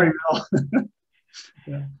 Sorry, Mel.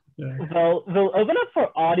 Yeah. Well, we'll open up for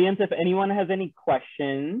audience if anyone has any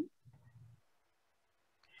questions.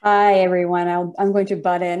 Hi, everyone. I'm going to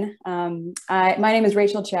butt in. My name is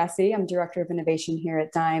Rachel Chassie. I'm Director of Innovation here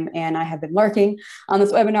at Dime, and I have been lurking on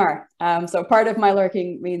this webinar. So part of my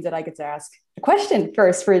lurking means that I get to ask a question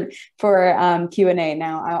first for Q&A.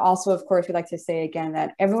 Now, I also, of course, would like to say again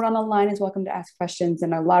that everyone on the line is welcome to ask questions,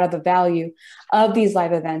 and a lot of the value of these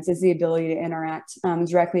live events is the ability to interact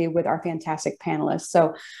directly with our fantastic panelists.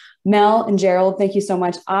 So Mel and Gerald, thank you so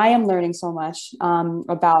much. I am learning so much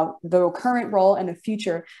about the current role and the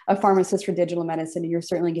future of pharmacists for digital medicine, and you're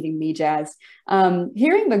certainly getting me jazzed.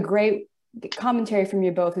 Hearing the great commentary from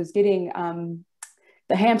you both is getting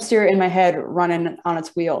the hamster in my head running on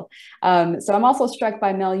its wheel. So I'm also struck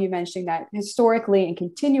by, Mel, you mentioning that historically and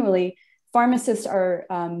continually, pharmacists are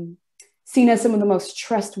seen as some of the most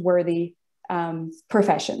trustworthy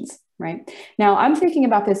professions. Right now, I'm thinking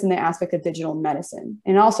about this in the aspect of digital medicine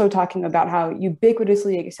and also talking about how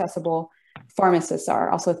ubiquitously accessible pharmacists are,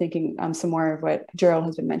 also thinking some more of what Gerald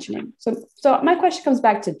has been mentioning. So my question comes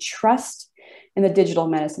back to trust in the digital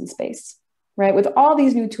medicine space, right? With all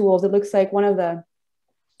these new tools, it looks like one of the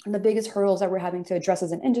biggest hurdles that we're having to address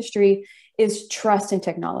as an industry is trust in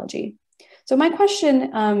technology. So my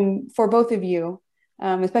question for both of you,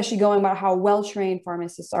 especially going about how well-trained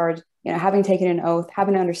pharmacists are, having taken an oath,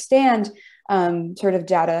 having to understand sort of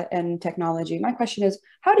data and technology. My question is,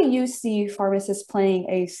 how do you see pharmacists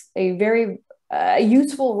playing a very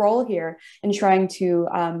useful role here in trying to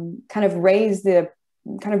kind of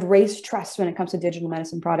raise trust when it comes to digital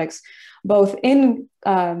medicine products, both in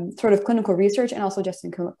sort of clinical research and also just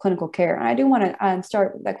in clinical care? And I do want to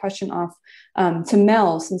start that question off to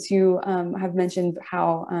Mel, since you have mentioned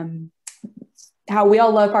how we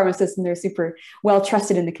all love pharmacists and they're super well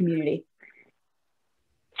trusted in the community.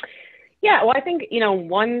 Yeah, well, I think,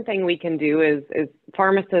 one thing we can do is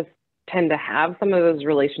pharmacists tend to have some of those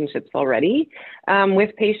relationships already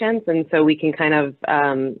with patients. And so we can kind of,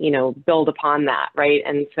 you know, build upon that, right?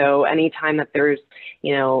 And so anytime that there's,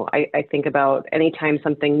 you know, I think about anytime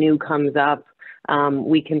something new comes up,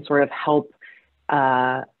 we can sort of help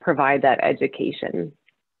provide that education.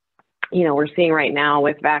 You know, we're seeing right now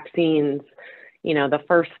with vaccines, you know, the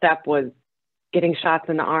first step was getting shots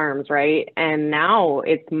in the arms, right? And now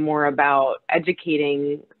it's more about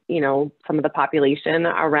educating, you know, some of the population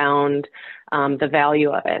around the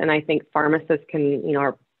value of it. And I think pharmacists can, you know,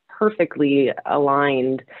 are perfectly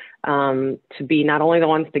aligned to be not only the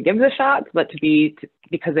ones to give the shots, but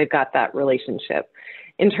because they've got that relationship.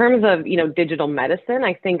 In terms of, you know, digital medicine,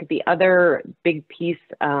 I think the other big piece,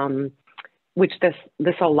 which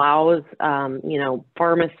this allows, you know,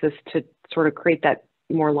 pharmacists to sort of create that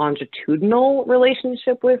more longitudinal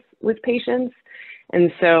relationship with patients.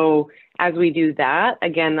 And so as we do that,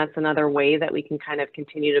 again, that's another way that we can kind of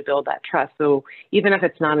continue to build that trust. So even if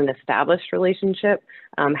it's not an established relationship,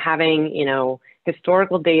 having, you know,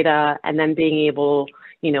 historical data and then being able,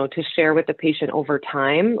 you know, to share with the patient over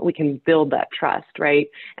time, we can build that trust, right?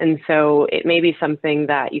 And so it may be something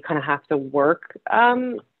that you kind of have to work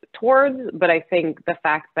towards, but I think the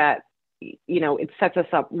fact that, you know, it sets us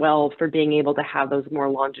up well for being able to have those more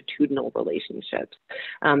longitudinal relationships,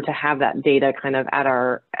 to have that data kind of at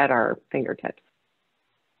our fingertips.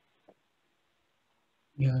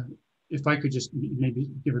 Yeah, if I could just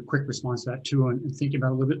maybe give a quick response to that too, and think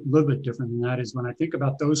about it a little bit different than that is when I think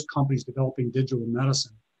about those companies developing digital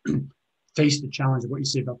medicine, face the challenge of what you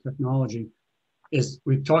say about technology, is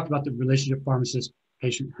we've talked about the relationship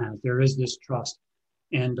pharmacist-patient has. There is this trust.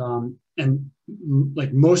 And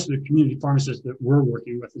like most of the community pharmacists that we're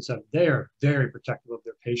working with and stuff, they're very protective of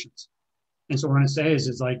their patients. And so what I say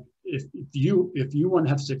is like, if you want to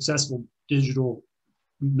have a successful digital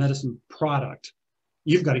medicine product,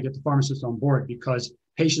 you've got to get the pharmacist on board, because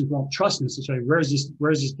patients won't trust necessarily where's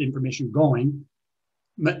this information going.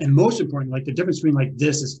 And most importantly, like the difference between like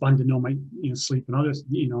this is fun to know my, you know, sleep and others,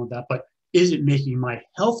 you know, that, but is it making my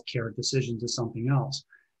healthcare decisions is something else.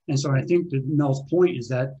 And so I think that Mel's point is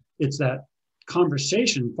that it's that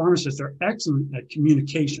conversation. Pharmacists are excellent at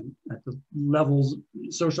communication at the levels,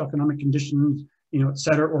 socioeconomic conditions, you know, et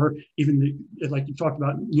cetera, or even like you talked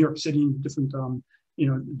about New York City and different, you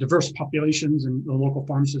know, diverse populations and the local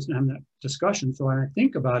pharmacists and having that discussion. So when I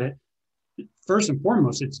think about it, first and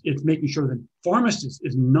foremost, it's making sure that pharmacist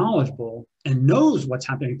is knowledgeable and knows what's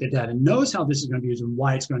happening with the data, knows how this is going to be used and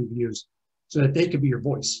why it's going to be used, so that they could be your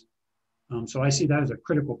voice. So I see that as a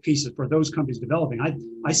critical piece for those companies developing.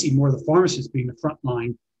 I see more of the pharmacists being the front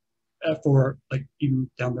line for like even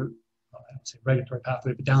down the, I don't say regulatory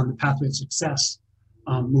pathway, but down the pathway of success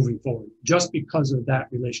moving forward, just because of that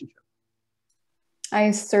relationship.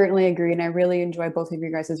 I certainly agree, and I really enjoy both of you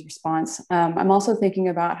guys' response. I'm also thinking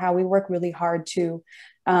about how we work really hard to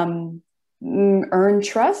earn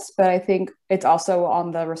trust, but I think it's also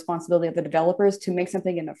on the responsibility of the developers to make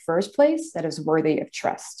something in the first place that is worthy of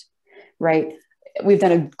trust, right? We've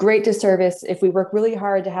done a great disservice if we work really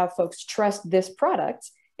hard to have folks trust this product.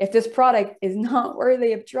 If this product is not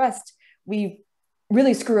worthy of trust, we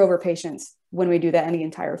really screw over patients when we do that in the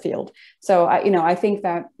entire field. So, I think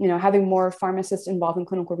that, having more pharmacists involved in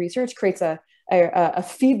clinical research creates a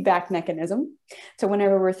feedback mechanism. So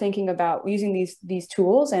whenever we're thinking about using these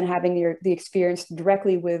tools and having the experience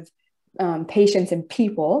directly with patients and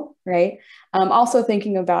people, right? Also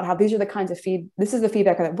thinking about how these are the kinds of this is the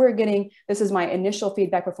feedback that we're getting. This is my initial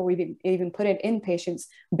feedback before we even put it in patients,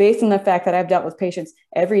 based on the fact that I've dealt with patients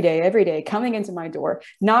every day, coming into my door,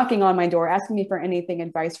 knocking on my door, asking me for anything,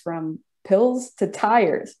 advice from pills to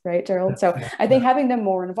tires, right, Gerald? So I think having them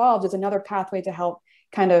more involved is another pathway to help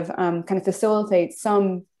kind of facilitate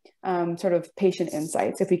some sort of patient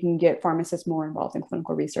insights if we can get pharmacists more involved in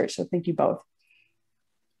clinical research. So thank you both.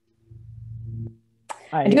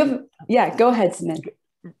 Go ahead, Smith.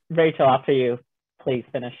 Rachel, after you, please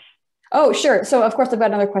finish. Oh, sure. So of course, I've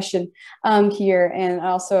got another question here. And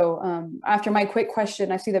also, after my quick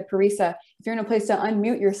question, I see that Parisa, if you're in a place to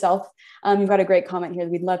unmute yourself, you've got a great comment here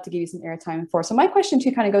that we'd love to give you some airtime for. So my question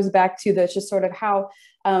too kind of goes back to just sort of how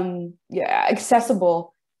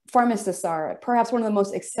accessible pharmacists are, perhaps one of the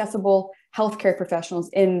most accessible healthcare professionals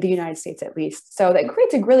in the United States, at least. So that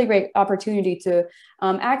creates a really great opportunity to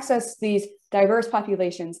access these diverse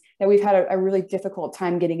populations that we've had a really difficult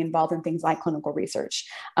time getting involved in things like clinical research.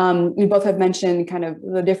 We both have mentioned kind of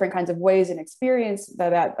the different kinds of ways and experience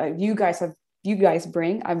that you guys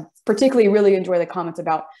bring. I particularly really enjoy the comments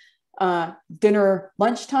about dinner,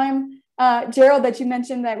 lunchtime Gerald, that you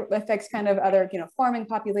mentioned that affects kind of other, farming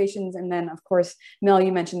populations. And then of course, Mel,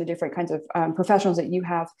 you mentioned the different kinds of professionals that you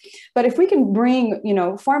have. But if we can bring,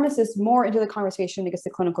 pharmacists more into the conversation against the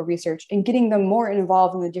clinical research and getting them more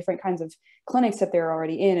involved in the different kinds of clinics that they're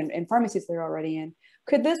already in and pharmacies they're already in,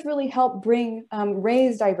 could this really help bring,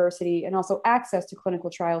 raise diversity and also access to clinical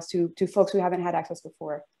trials to folks who haven't had access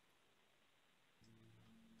before?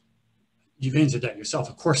 You've answered that yourself,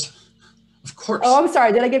 of course. Of course. Oh, I'm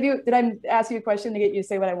sorry. Did I ask you a question to get you to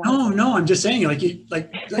say what I want? No, I'm just saying, you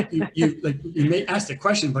may ask the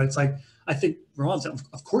question, but it's like, I think we're all saying,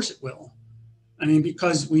 of course it will. I mean,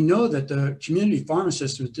 because we know that the community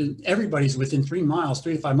pharmacists, everybody's within 3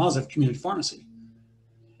 to 5 miles of community pharmacy.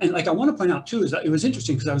 And I want to point out too, is that it was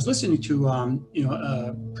interesting because I was listening to,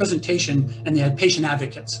 a presentation and they had patient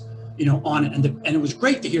advocates, on it. And it was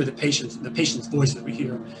great to hear the patient's voice that we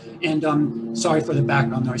hear. And sorry for the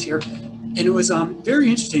background noise here. And it was very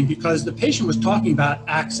interesting because the patient was talking about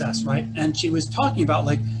access, right? And she was talking about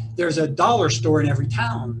there's a dollar store in every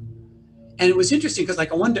town. And it was interesting because I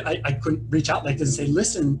couldn't reach out like this and say,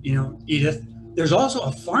 listen, Edith, there's also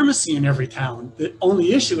a pharmacy in every town. The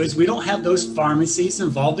only issue is we don't have those pharmacies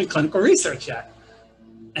involved in clinical research yet.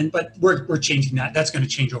 But we're changing that. That's going to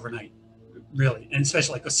change overnight, really. And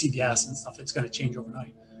especially with CVS and stuff, it's going to change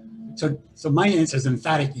overnight. So my answer is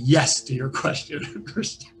emphatic yes to your question.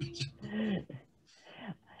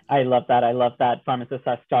 I love that. I love that pharmacists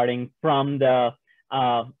are starting from the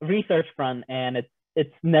research front, and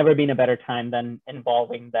it's never been a better time than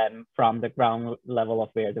involving them from the ground level of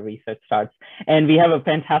where the research starts. And we have a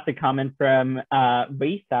fantastic comment from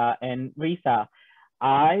Risa. And Risa,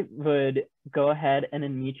 I would go ahead and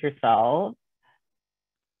unmute yourself.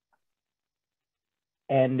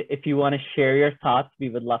 And if you want to share your thoughts, we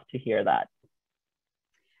would love to hear that.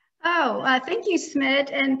 Oh, thank you,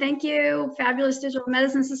 Smit, and thank you, Fabulous Digital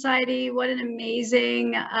Medicine Society. What an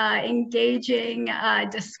amazing, engaging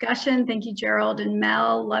discussion. Thank you, Gerald and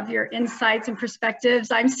Mel. Love your insights and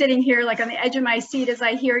perspectives. I'm sitting here on the edge of my seat as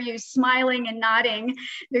I hear you smiling and nodding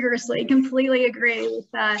vigorously. Completely agree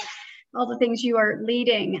with all the things you are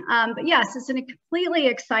leading. But yes, it's a completely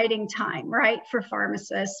exciting time, right, for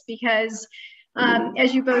pharmacists because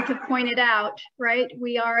as you both have pointed out, right,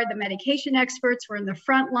 we are the medication experts. We're in the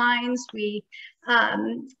front lines. We've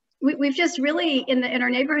just really in our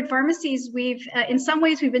neighborhood pharmacies, we've in some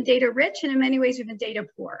ways we've been data rich, and in many ways we've been data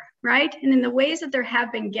poor, right? And in the ways that there have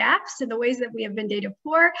been gaps, in the ways that we have been data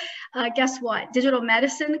poor, guess what? Digital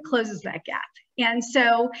medicine closes that gap. And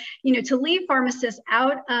so, to leave pharmacists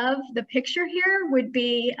out of the picture here would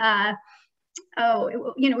be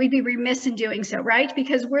we'd be remiss in doing so, right?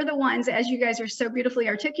 Because we're the ones, as you guys are so beautifully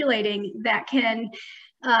articulating, that can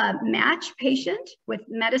match patient with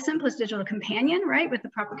medicine plus digital companion, right? With the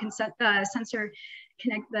proper connect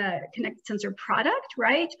sensor product,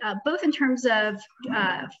 right? Both in terms of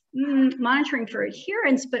monitoring for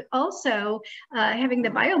adherence, but also having the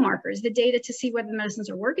biomarkers, the data to see whether the medicines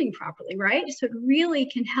are working properly, right? So it really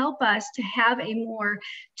can help us to have a more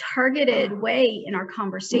targeted way in our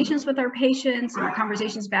conversations with our patients and our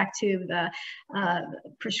conversations back to the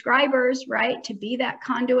prescribers, right? To be that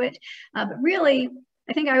conduit. But really,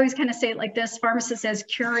 I think I always kind of say it like this: pharmacist as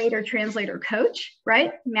curator, translator, coach,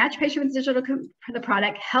 right? Match patient with digital for the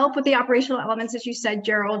product, help with the operational elements, as you said,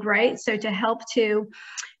 Gerald, right? So to help to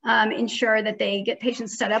ensure that they get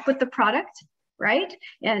patients set up with the product, right?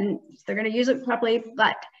 And they're going to use it properly,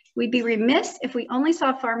 but we'd be remiss if we only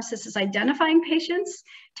saw pharmacists as identifying patients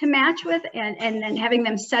to match with and then having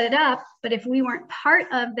them set it up, but if we weren't part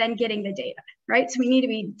of then getting the data, right? So we need to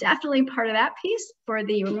be definitely part of that piece for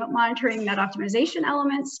the remote monitoring, med optimization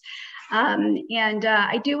elements.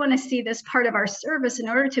 I do want to see this part of our service. In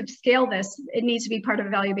order to scale this, it needs to be part of a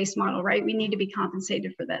value-based model, right? We need to be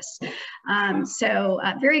compensated for this.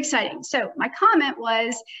 Very exciting. So my comment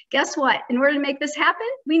was, guess what? In order to make this happen,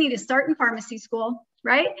 we need to start in pharmacy school,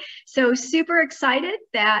 right? So super excited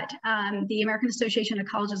that the American Association of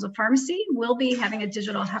Colleges of Pharmacy will be having a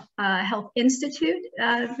digital health institute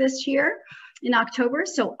this year in October.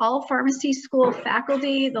 So all pharmacy school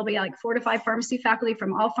faculty, there'll be 4 to 5 pharmacy faculty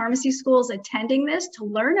from all pharmacy schools attending this to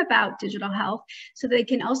learn about digital health, so they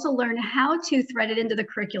can also learn how to thread it into the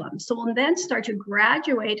curriculum. So we'll then start to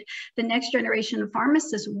graduate the next generation of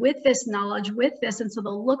pharmacists with this knowledge, with this, and so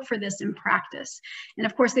they'll look for this in practice. And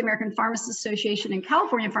of course, the American Pharmacists Association and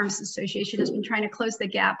California Pharmacists Association has been trying to close the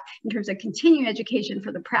gap in terms of continuing education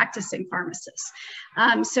for the practicing pharmacists.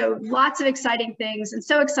 So lots of exciting things, and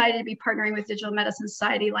so excited to be partnering with Digital Medicine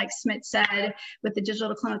Society, like Smith said, with the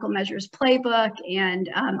Digital Clinical Measures Playbook and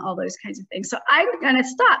all those kinds of things. So I'm going to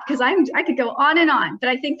stop because I could go on and on, but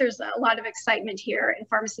I think there's a lot of excitement here, and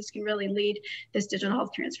pharmacists can really lead this digital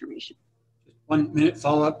health transformation. 1 minute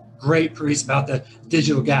follow-up. Great, Paris, about the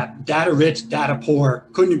digital gap. Data rich, data poor.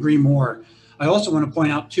 Couldn't agree more. I also want to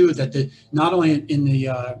point out, too, that not only in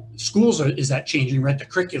the schools is that changing, right? The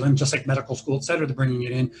curriculum, just like medical school, et cetera, they're bringing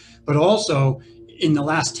it in. But also, in the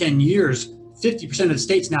last 10 years, 50% of the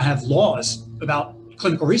states now have laws about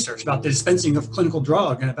clinical research, about the dispensing of clinical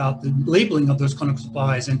drug, and about the labeling of those clinical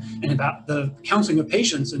supplies, and about the counseling of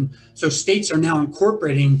patients. And so states are now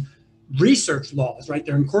incorporating research laws, right?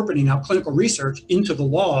 They're incorporating now clinical research into the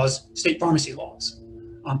laws, state pharmacy laws.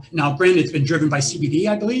 Now, granted, it's been driven by CBD,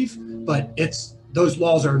 I believe, but those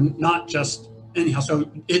laws are not just anyhow.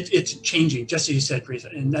 So it's changing, just as you said,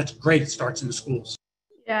 Parisa, and that's great. It starts in the schools.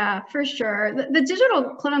 Yeah, for sure. The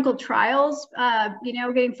digital clinical trials,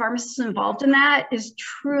 getting pharmacists involved in that is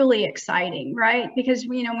truly exciting, right? Because,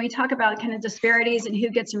 when we talk about kind of disparities and who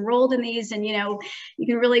gets enrolled in these, and, you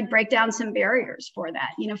can really break down some barriers for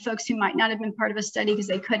that. Folks who might not have been part of a study because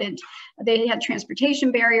they had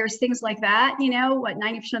transportation barriers, things like that.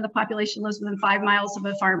 90% of the population lives within 5 miles of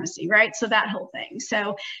a pharmacy, right? So that whole thing.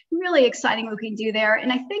 So really exciting what we can do there. And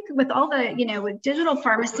I think with all the, with digital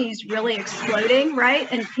pharmacies really exploding, right?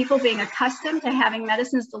 And people being accustomed to having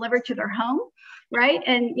medicines delivered to their home, right?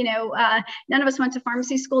 And, none of us went to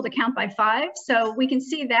pharmacy school to count by 5. So we can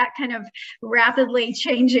see that kind of rapidly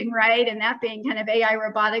changing, right? And that being kind of AI,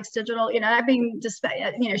 robotics, digital, that being just,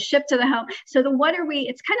 shipped to the home. So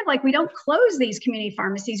it's kind of like we don't close these community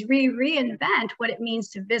pharmacies, we reinvent what it means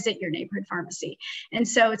to visit your neighborhood pharmacy. And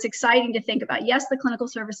so it's exciting to think about, yes, the clinical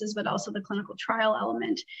services, but also the clinical trial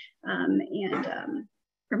element and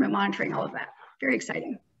remote monitoring, all of that. Very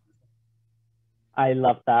exciting. I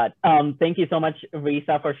love that. Thank you so much,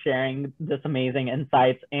 Risa, for sharing this amazing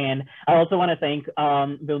insights. And I also want to thank,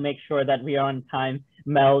 we'll make sure that we are on time,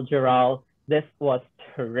 Mel, Gerald. This was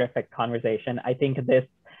terrific conversation. I think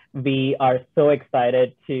we are so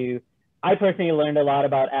excited I personally learned a lot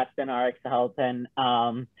about Aspen RxHealth and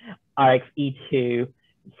RxE2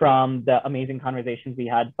 from the amazing conversations we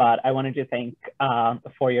had, but I wanted to thank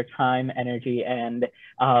for your time, energy, and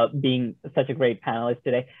being such a great panelist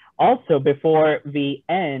today. Also, before we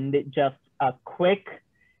end, just a quick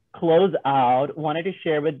close out, wanted to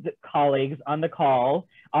share with the colleagues on the call,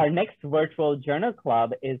 our next virtual journal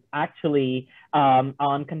club is actually on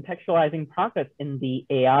contextualizing progress in the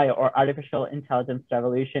AI, or artificial intelligence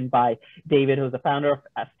revolution, by David, who's the founder of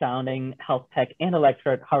Astounding Health Tech and a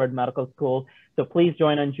lecturer at Harvard Medical School. So please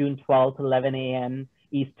join on June 12th, 11 a.m.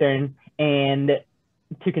 Eastern, and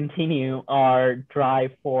to continue our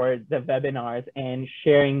drive for the webinars and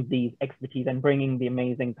sharing these expertise and bringing the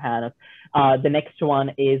amazing panels. The next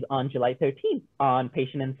one is on July 13th on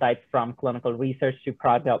patient insights from clinical research to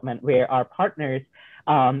product development, where our partners,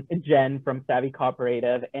 Jen from Savvy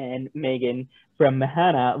Cooperative and Megan from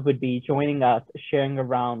Mahana, would be joining us, sharing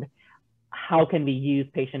around how can we use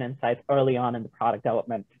patient insights early on in the product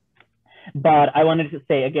development. But I wanted to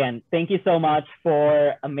say again, thank you so much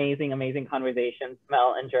for amazing, amazing conversations,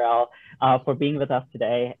 Mel and Jarrell, for being with us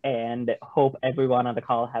today, and hope everyone on the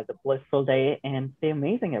call has a blissful day, and stay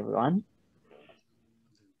amazing, everyone.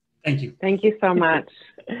 Thank you. Thank you so much.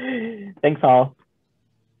 Thanks all.